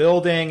cost of the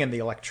building and the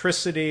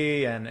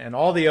electricity and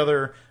all the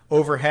other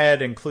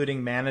overhead,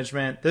 including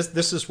management?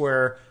 This is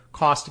where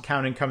cost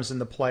accounting comes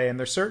into play. And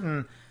there's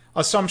certain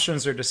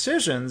assumptions or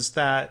decisions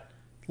that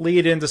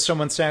lead into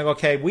someone saying,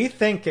 okay, we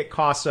think it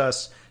costs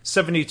us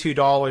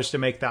 $72 to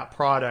make that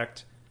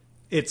product.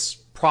 It's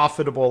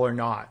profitable or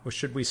not? Or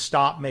should we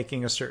stop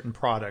making a certain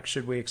product?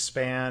 Should we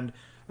expand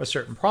a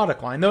certain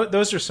product line.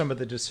 Those are some of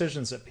the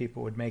decisions that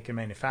people would make in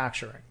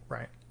manufacturing,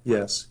 right?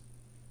 Yes.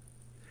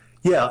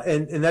 Yeah,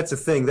 and that's the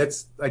thing.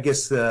 That's, I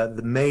guess,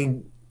 the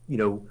main,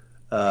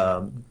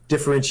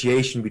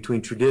 differentiation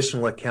between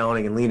traditional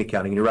accounting and lean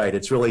accounting. You're right.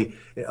 It's really,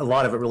 a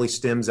lot of it really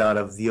stems out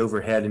of the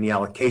overhead and the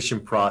allocation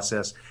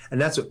process.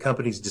 And that's what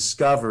companies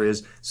discover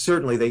is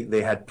certainly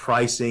they had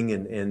pricing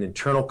and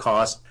internal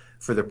cost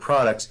for their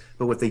products,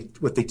 but what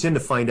they tend to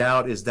find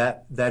out is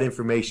that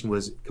information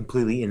was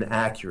completely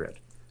inaccurate.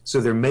 So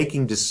they're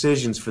making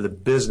decisions for the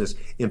business,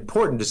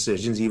 important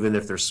decisions, even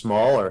if they're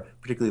small or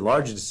particularly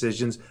large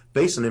decisions,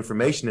 based on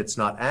information that's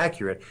not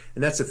accurate.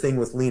 And that's the thing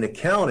with lean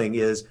accounting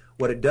is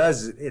what it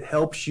does is it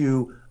helps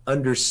you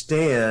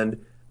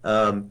understand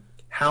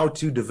how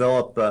to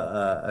develop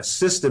a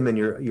system and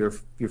your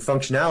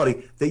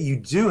functionality that you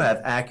do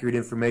have accurate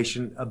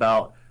information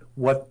about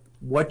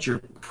what your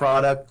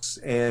products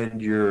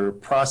and your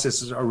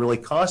processes are really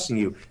costing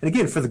you. And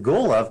again, for the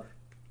goal of,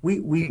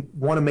 we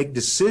want to make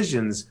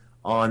decisions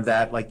on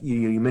that, like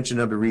you mentioned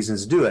a number of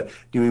reasons to do it.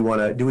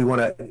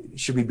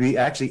 Should we be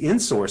actually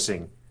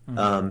insourcing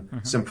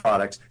some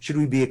products? Should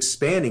we be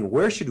expanding?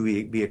 Where should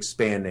we be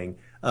expanding?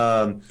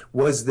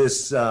 Was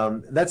this,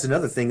 that's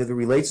another thing that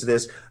relates to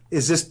this,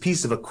 is this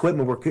piece of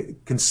equipment we're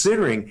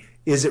considering,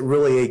 is it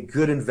really a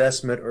good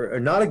investment or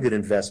not a good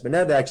investment?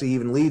 That actually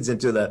even leads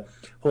into the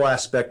whole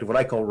aspect of what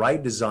I call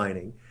right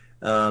designing,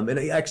 and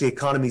actually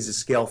economies of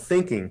scale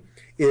thinking,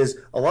 is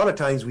a lot of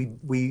times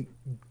we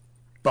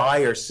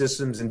buy our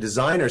systems and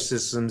design our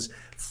systems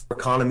for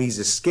economies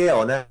of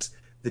scale. And that's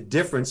the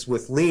difference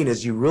with lean,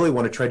 is you really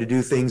want to try to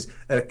do things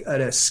at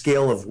a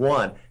scale of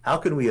one. How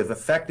can we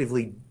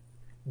effectively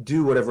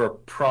do whatever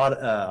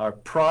our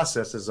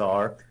processes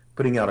are,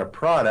 putting out our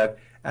product,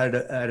 at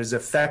as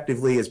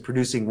effectively as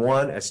producing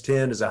one, as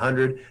 10, as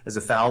 100, as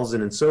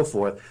 1,000, and so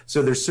forth.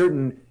 So there's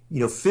certain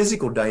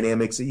physical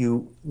dynamics that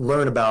you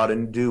learn about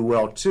and do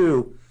well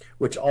too,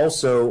 which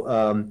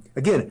also,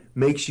 again,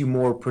 makes you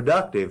more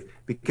productive.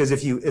 Because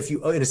if you,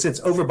 in a sense,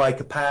 overbuy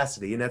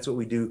capacity, and that's what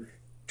we do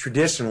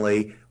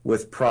traditionally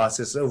with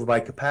process,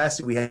 overbuy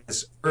capacity, we have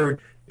this urge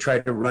to try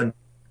to run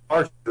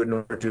hard in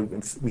order to,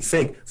 we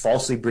think,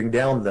 falsely bring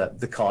down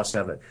the cost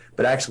of it.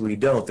 But actually we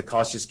don't. The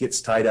cost just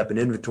gets tied up in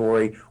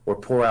inventory or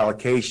poor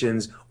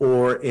allocations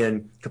or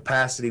in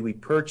capacity we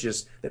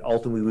purchase that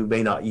ultimately we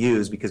may not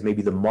use because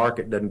maybe the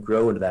market doesn't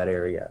grow into that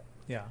area.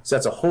 Yeah. So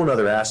that's a whole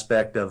other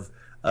aspect of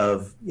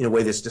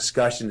way this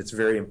discussion that's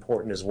very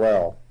important as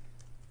well.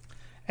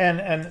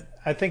 And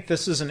I think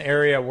this is an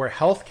area where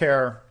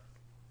healthcare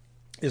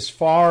is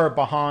far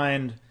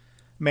behind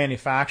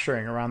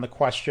manufacturing around the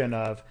question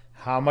of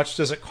how much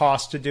does it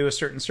cost to do a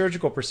certain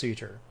surgical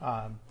procedure.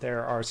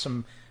 There are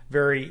some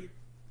very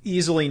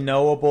easily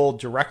knowable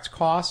direct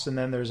costs, and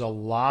then there's a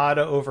lot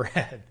of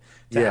overhead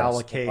to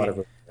allocate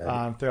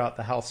throughout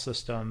the health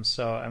system.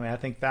 So, I mean, I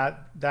think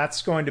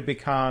that's going to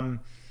become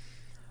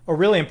a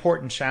really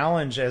important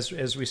challenge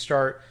as we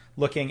start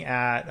looking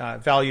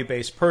at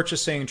value-based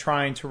purchasing,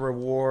 trying to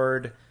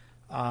reward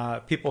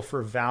people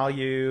for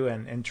value,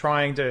 and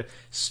trying to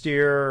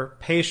steer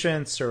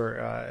patients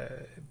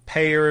or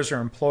payers or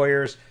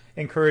employers,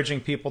 encouraging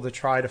people to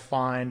try to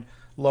find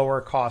lower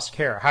cost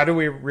care. How do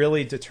we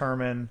really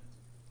determine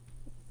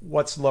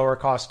what's lower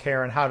cost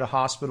care, and how do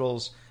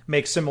hospitals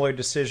make similar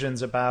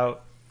decisions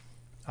about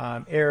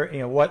lines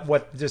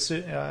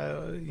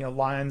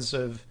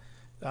of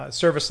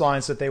service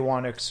lines that they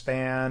want to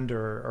expand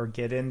or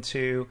get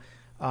into?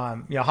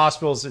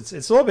 Hospitals, it's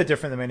a little bit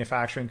different than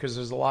manufacturing because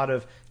there's a lot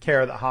of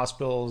care that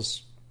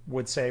hospitals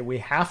would say we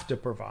have to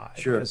provide,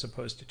 sure, as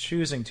opposed to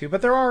choosing to.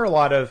 But there are a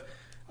lot of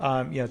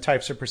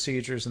types of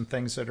procedures and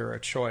things that are a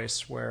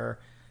choice where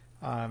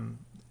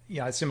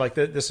it seemed like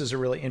this is a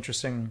really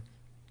interesting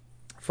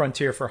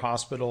frontier for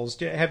hospitals.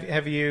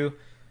 Have you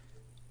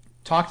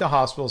talked to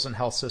hospitals and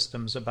health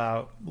systems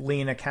about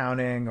lean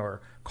accounting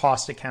or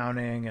cost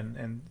accounting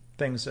and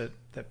things that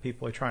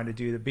people are trying to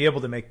do to be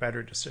able to make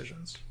better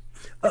decisions?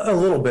 A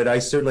little bit. I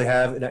certainly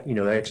have,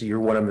 actually you're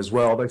one of them as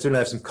well, but I certainly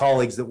have some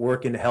colleagues that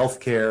work in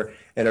healthcare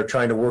and are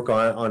trying to work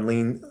on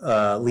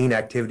lean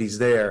activities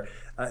there.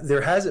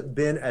 There hasn't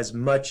been as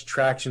much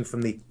traction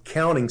from the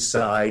accounting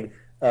side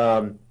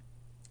in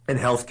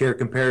healthcare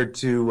compared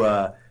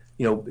to,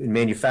 in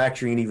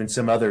manufacturing and even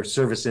some other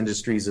service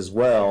industries as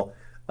well,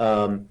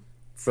 from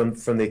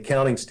the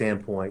accounting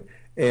standpoint.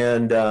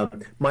 And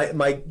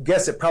my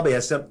guess, it probably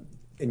has some,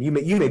 and you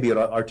may be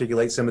able to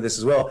articulate some of this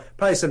as well,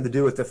 probably something to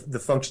do with the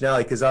functionality,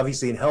 because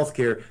obviously in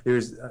healthcare,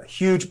 there's a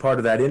huge part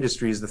of that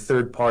industry is the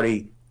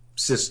third-party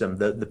system,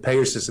 the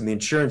payer system, the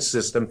insurance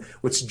system,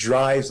 which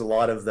drives a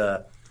lot of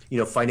the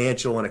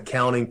financial and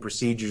accounting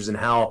procedures and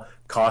how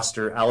costs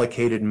are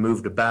allocated and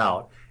moved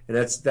about. And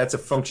that's a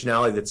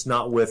functionality that's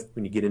not with,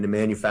 when you get into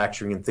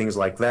manufacturing and things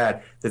like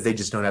that they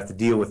just don't have to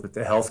deal with, but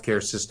the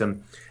healthcare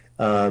system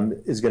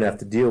is going to have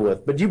to deal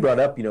with. But you brought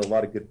up, a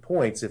lot of good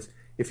points.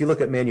 If you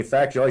look at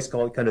manufacturing, I always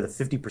call it kind of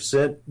the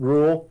 50%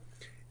 rule.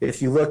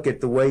 If you look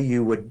at the way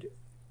you would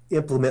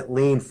implement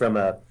lean from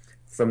a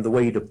from the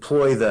way you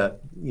deploy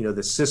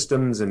the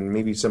systems and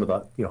maybe some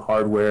of the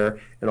hardware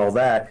and all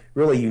that.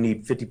 Really, you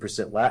need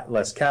 50%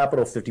 less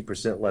capital,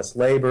 50% less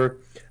labor,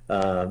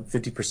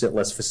 50%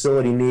 less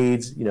facility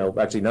needs.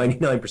 Actually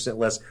 99%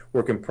 less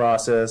work in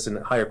process and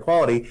higher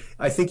quality.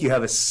 I think you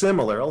have a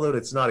similar, although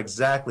it's not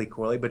exactly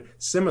correlated, but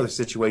similar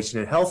situation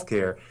in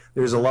healthcare.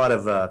 There's a lot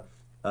of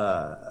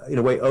in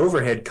a way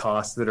overhead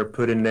costs that are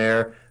put in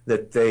there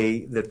that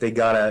they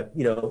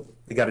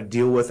gotta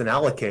deal with and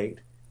allocate.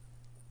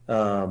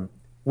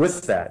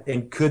 With that,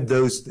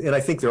 and I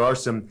think there are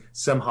some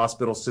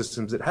hospital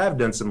systems that have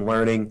done some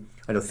learning.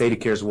 I know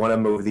ThedaCare is one of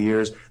them over the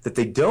years, that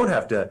they don't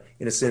have to,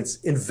 in a sense,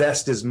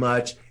 invest as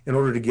much in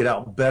order to get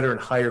out better and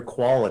higher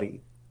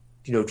quality,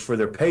 for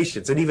their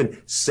patients, and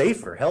even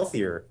safer,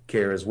 healthier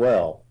care as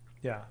well.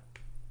 Yeah.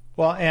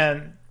 Well,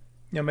 and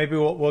maybe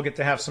we'll get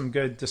to have some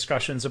good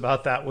discussions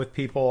about that with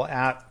people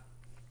at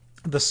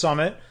the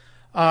summit.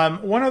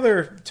 One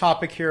other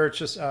topic here,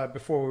 just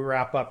before we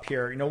wrap up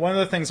here, one of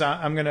the things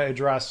I'm going to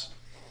address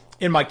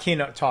in my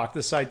keynote talk,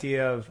 this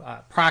idea of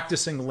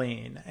practicing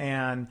lean,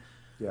 and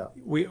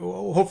we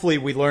hopefully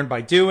we learn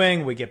by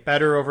doing, we get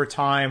better over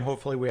time.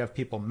 Hopefully we have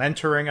people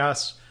mentoring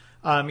us,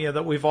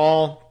 that we've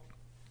all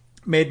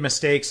made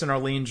mistakes in our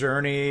lean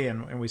journey,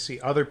 and we see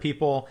other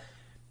people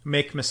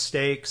make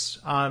mistakes.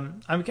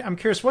 I'm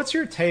curious, what's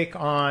your take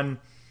on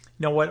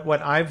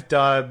what I've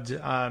dubbed,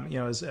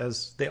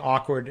 as the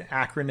awkward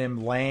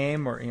acronym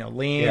LAME, or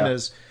lean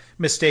is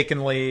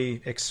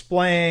mistakenly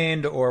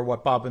explained, or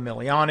what Bob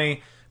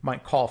Emiliani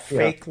might call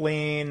fake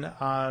lean.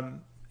 Why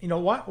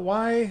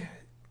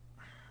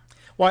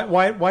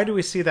do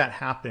we see that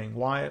happening?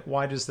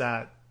 Why does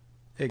that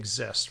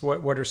exist?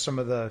 What are some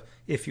of the,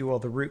 if you will,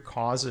 the root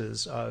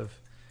causes of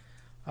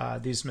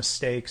these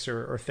mistakes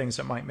or things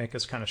that might make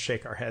us kind of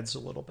shake our heads a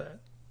little bit?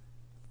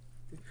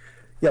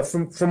 Yeah,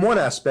 from one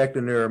aspect,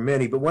 and there are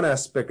many, but one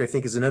aspect I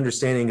think is an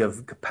understanding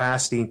of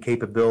capacity and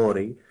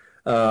capability.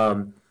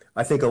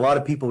 I think a lot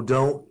of people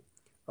don't,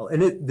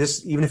 and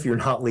this, even if you're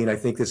not lean, I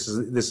think this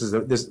is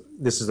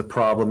a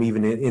problem.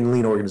 Even in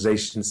lean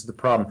organizations, the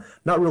problem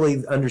not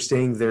really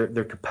understanding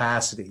their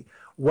capacity.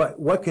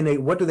 What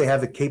do they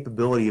have the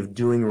capability of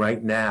doing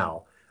right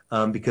now?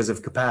 Because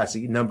of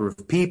capacity, number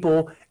of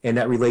people, and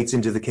that relates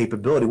into the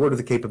capability. What are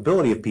the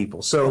capability of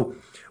people? So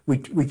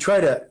we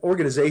try to,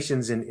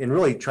 organizations in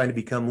really trying to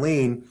become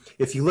lean,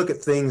 if you look at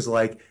things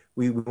like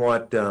we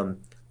want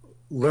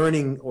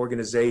learning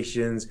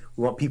organizations,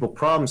 we want people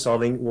problem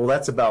solving, well,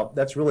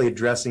 that's really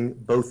addressing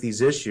both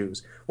these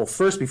issues. Well,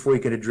 first, before you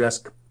can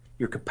address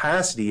your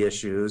capacity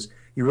issues,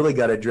 you really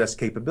got to address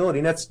capability,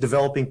 and that's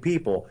developing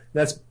people.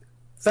 That's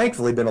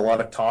thankfully been a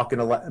lot of talk in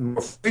a lot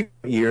more frequent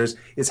years,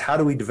 is how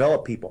do we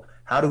develop people?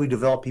 How do we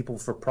develop people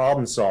for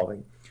problem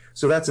solving?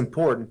 So that's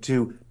important,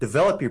 to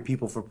develop your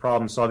people for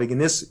problem solving, and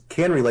this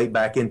can relate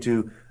back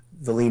into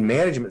the Lean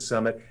Management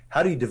Summit.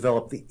 How do you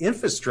develop the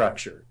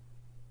infrastructure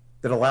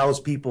that allows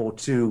people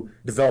to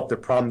develop their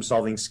problem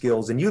solving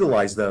skills and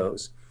utilize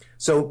those?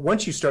 So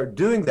once you start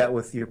doing that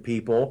with your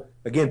people,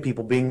 again,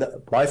 people being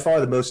by far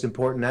the most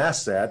important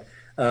asset,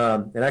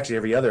 and actually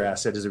every other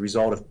asset is a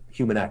result of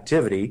human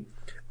activity,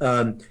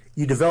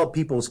 you develop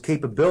people's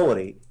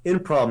capability in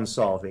problem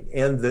solving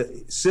and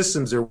the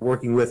systems they're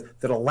working with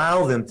that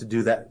allow them to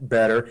do that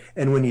better.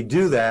 And when you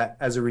do that,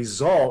 as a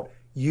result,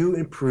 you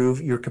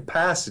improve your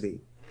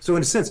capacity. So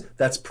in a sense,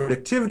 that's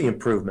productivity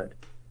improvement.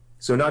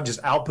 So not just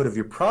output of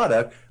your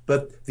product,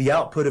 but the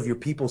output of your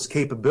people's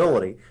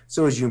capability.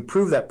 So as you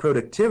improve that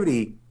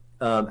productivity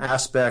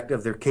aspect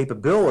of their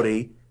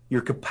capability,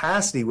 your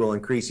capacity will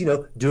increase,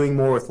 doing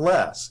more with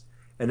less.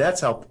 And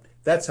that's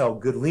how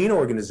good lean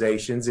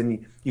organizations,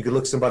 and you could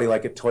look somebody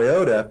like at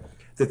Toyota,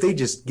 that they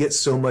just get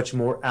so much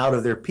more out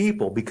of their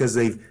people because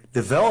they've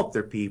developed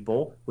their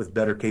people with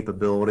better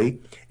capability,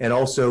 and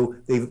also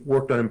they've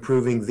worked on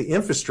improving the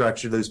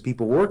infrastructure those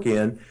people work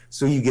in.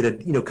 So you get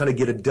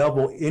a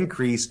double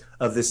increase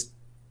of this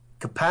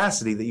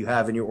capacity that you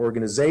have in your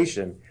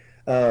organization.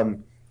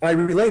 I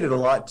related a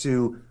lot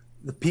to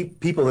the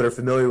people that are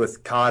familiar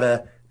with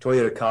Kata,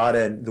 Toyota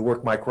Kata, and the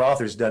work Mike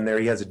Rother's done there.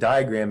 He has a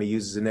diagram he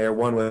uses in there,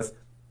 one with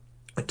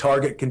a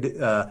target,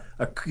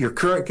 your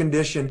current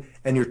condition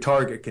and your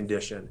target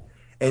condition.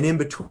 And in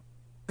between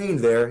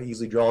there, he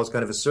usually draws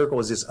kind of a circle,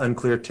 is this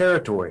unclear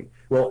territory.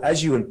 Well,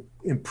 as you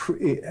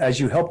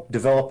help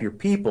develop your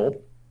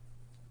people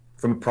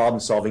from a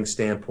problem-solving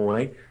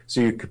standpoint,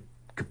 so your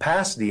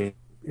capacity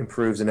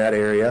improves in that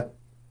area,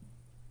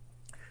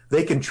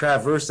 they can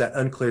traverse that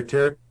unclear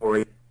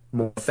territory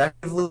more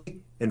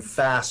effectively and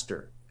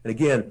faster. And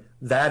again,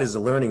 that is a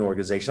learning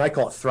organization. I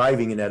call it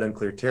thriving in that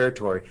unclear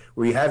territory,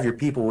 where you have your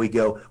people, we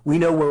know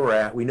where we're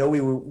at, we know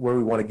where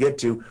we want to get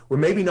to. We're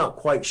maybe not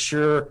quite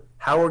sure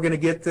how we're going to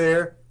get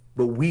there,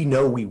 but we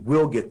know we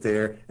will get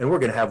there, and we're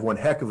going to have one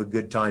heck of a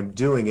good time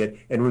doing it.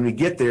 And when we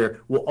get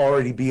there, we'll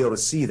already be able to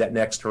see that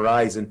next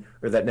horizon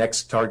or that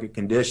next target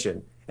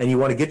condition. And you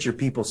want to get your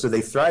people so they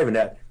thrive in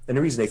that. And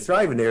the reason they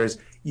thrive in there is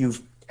you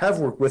have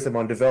worked with them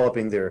on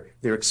developing their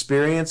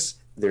experience,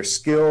 their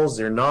skills,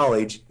 their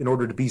knowledge in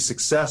order to be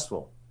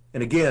successful.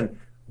 And again,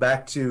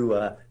 back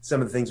to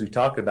some of the things we've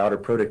talked about, or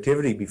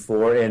productivity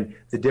before, and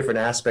the different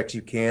aspects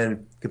you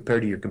can compare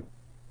to your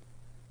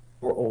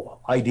or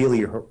ideally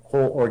your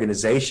whole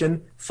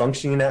organization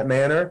functioning in that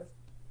manner,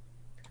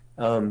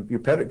 your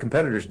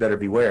competitors better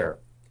beware.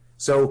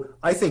 So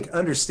I think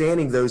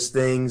understanding those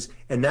things,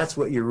 and that's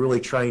what you're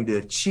really trying to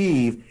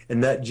achieve, and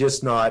not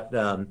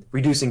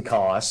reducing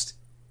cost,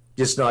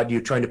 just not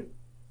you trying to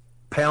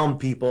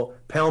pound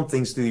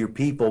things through your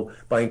people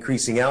by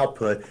increasing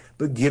output,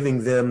 but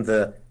giving them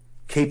the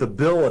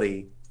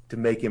capability to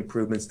make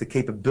improvements, the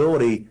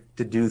capability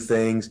to do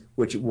things,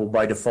 which will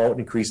by default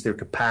increase their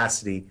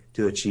capacity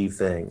to achieve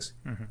things.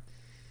 Mm-hmm.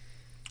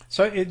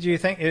 So do you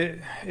think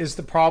is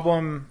the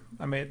problem,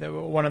 I mean,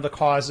 one of the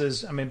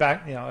causes, I mean,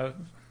 back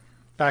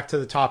to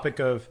the topic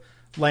of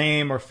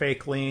lame or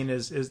fake lean,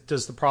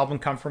 does the problem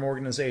come from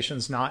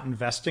organizations not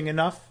investing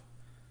enough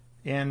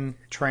in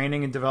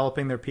training and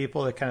developing their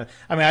people? That kind of,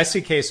 I mean, I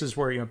see cases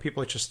where,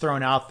 people are just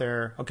thrown out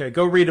there, okay,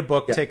 go read a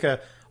book, take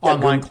a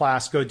online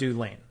class, go do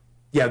lean.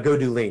 Yeah, go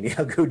do lean.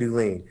 Yeah, go do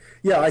lean.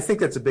 Yeah, I think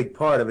that's a big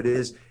part of it.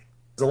 Is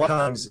a lot of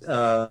times,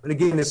 and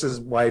again, this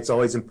is why it's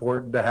always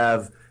important to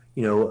have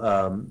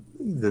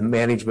the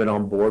management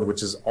on board,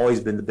 which has always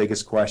been the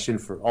biggest question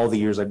for all the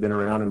years I've been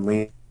around in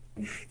lean,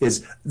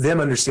 is them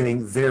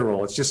understanding their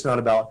role. It's just not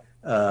about,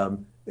 to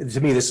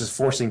me, this is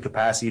forcing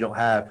capacity you don't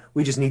have.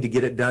 We just need to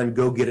get it done,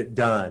 go get it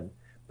done.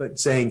 But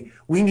saying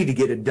we need to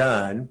get it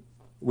done,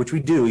 which we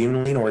do, even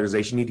in a lean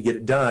organization, need to get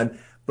it done.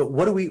 But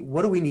what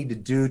do we need to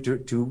do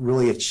to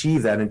really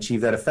achieve that and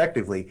achieve that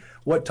effectively?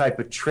 What type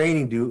of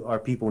training do our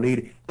people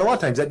need? A lot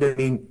of times that doesn't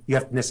mean you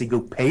have to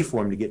necessarily go pay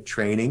for them to get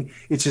training.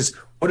 It's just,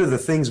 what are the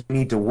things we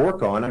need to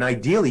work on? And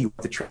ideally, you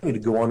want the training to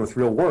go on with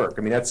real work.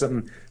 I mean, that's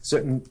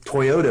something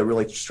Toyota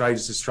really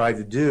strive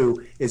to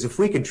do, is if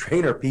we can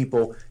train our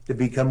people to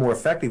become more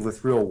effective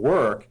with real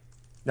work,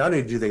 not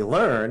only do they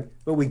learn,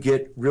 but we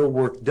get real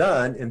work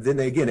done, and then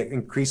it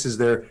increases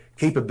their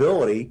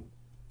capability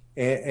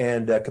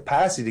and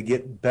capacity to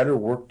get better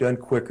work done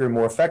quicker and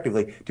more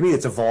effectively. To me,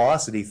 it's a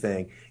velocity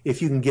thing.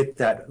 If you can get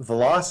that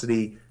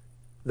velocity,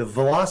 the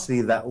velocity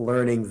of that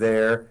learning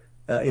there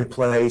in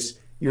place,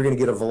 you're going to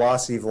get a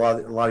velocity of a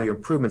lot of your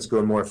improvements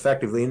going more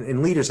effectively.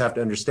 And leaders have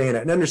to understand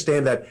that, and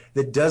understand that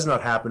that does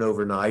not happen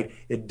overnight.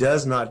 It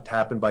does not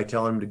happen by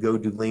telling them to go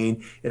do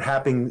lean. It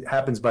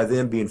happens by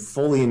them being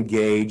fully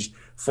engaged,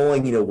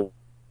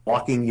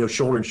 walking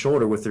shoulder to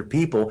shoulder with their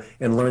people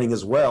and learning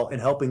as well,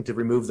 and helping to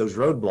remove those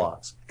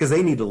roadblocks, because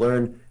they need to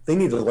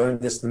learn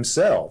this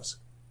themselves.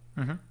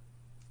 Mm-hmm.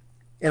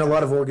 And a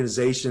lot of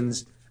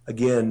organizations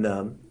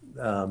again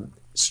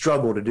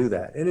struggle to do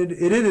that, and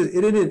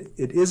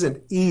it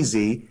isn't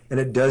easy, and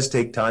it does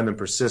take time and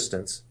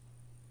persistence.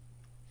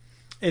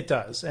 It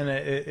does, and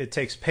it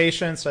takes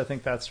patience. I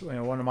think that's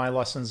one of my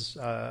lessons.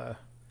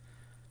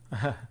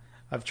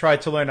 I've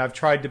tried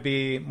to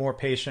be more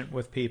patient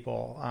with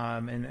people,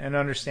 and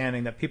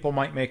understanding that people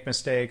might make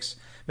mistakes.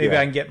 Maybe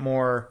I can get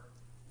more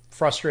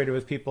frustrated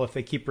with people if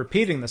they keep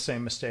repeating the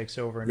same mistakes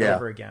over and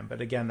over again.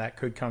 But again, that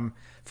could come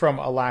from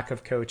a lack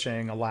of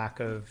coaching, a lack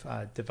of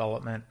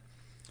development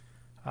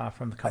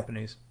from the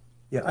companies.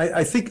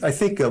 I think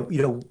a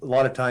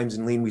lot of times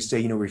in lean we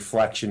say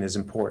reflection is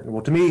important.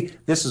 Well, to me,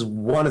 this is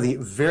one of the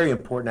very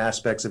important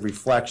aspects of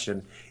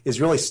reflection,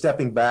 is really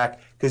stepping back,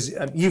 because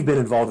you've been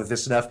involved with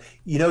this enough.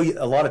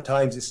 A lot of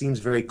times it seems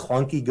very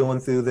clunky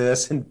going through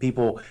this, and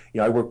people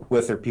I work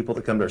with, or people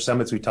that come to our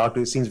summits we talk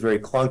to, it seems very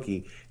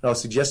clunky. And I'll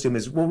suggest to them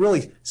is, well,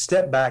 really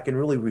step back and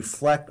really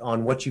reflect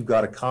on what you've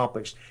got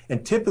accomplished.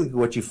 And typically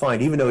what you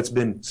find, even though it's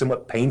been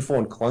somewhat painful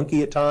and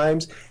clunky at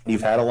times, and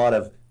you've had a lot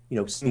of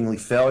seemingly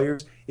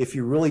failures, if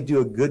you really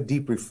do a good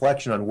deep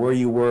reflection on where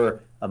you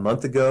were a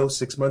month ago,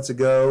 6 months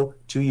ago,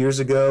 2 years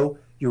ago,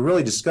 you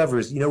really discover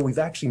we've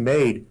actually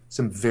made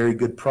some very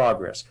good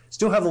progress.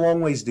 Still have a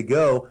long ways to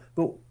go,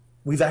 but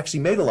we've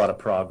actually made a lot of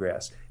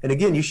progress. And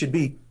again, you should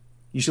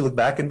look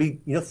back and be,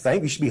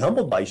 you should be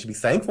humbled by it. You should be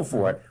thankful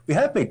for it. We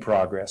have made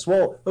progress.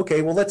 Well,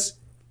 okay,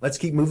 let's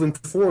keep moving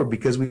forward,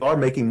 because we are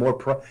making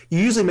more you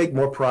usually make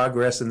more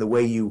progress in the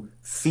way you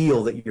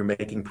feel that you're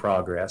making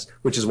progress,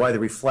 which is why the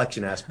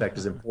reflection aspect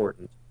is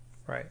important.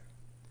 Right.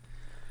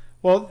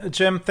 Well,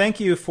 Jim, thank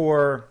you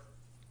for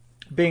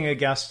being a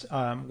guest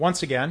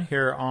once again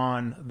here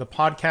on the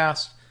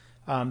podcast.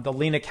 The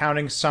Lean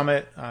Accounting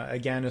Summit,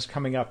 again, is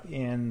coming up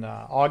in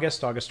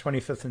August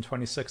 25th and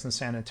 26th in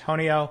San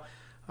Antonio.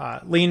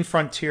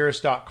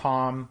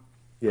 Leanfrontiers.com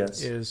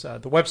is the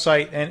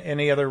website. And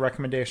any other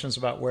recommendations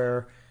about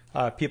where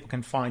people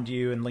can find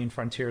you and Lean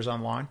Frontiers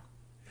online?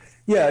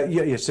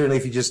 Yeah. Certainly,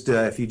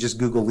 if you just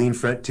Google Lean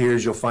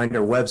Frontiers, you'll find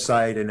our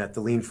website, and at the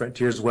Lean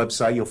Frontiers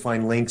website, you'll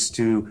find links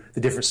to the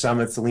different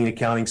summits: the Lean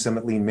Accounting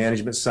Summit, Lean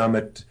Management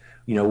Summit.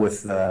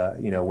 With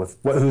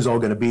who's all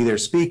going to be there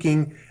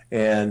speaking,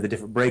 and the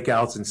different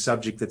breakouts and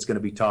subject that's going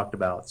to be talked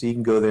about. So you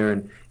can go there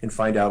and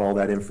find out all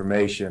that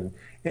information.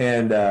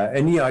 And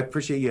I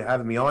appreciate you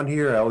having me on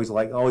here. I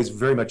always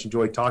very much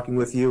enjoy talking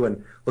with you,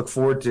 and look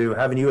forward to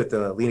having you at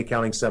the Lean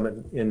Accounting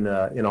Summit in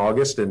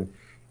August, and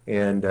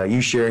you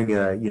sharing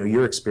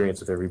your experience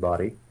with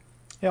everybody.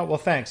 Yeah, well,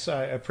 thanks.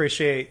 I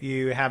appreciate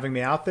you having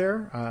me out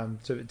there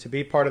to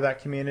be part of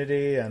that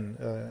community, and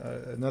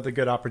another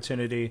good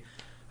opportunity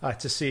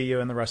to see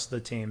you and the rest of the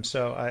team.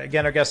 So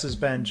again, our guest has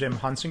been Jim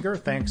Hunsinger.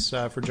 Thanks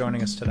for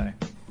joining us today.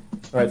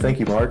 All right. Thank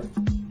you, Mark.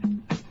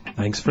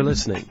 Thanks for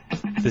listening.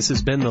 This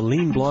has been the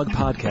Lean Blog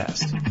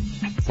Podcast.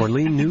 For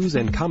Lean news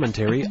and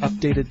commentary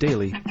updated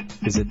daily,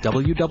 visit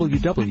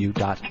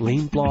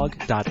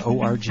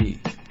www.leanblog.org.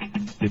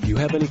 If you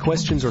have any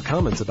questions or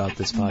comments about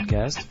this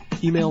podcast,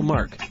 email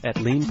Mark at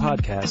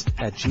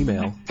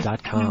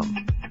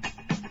leanpodcast@gmail.com.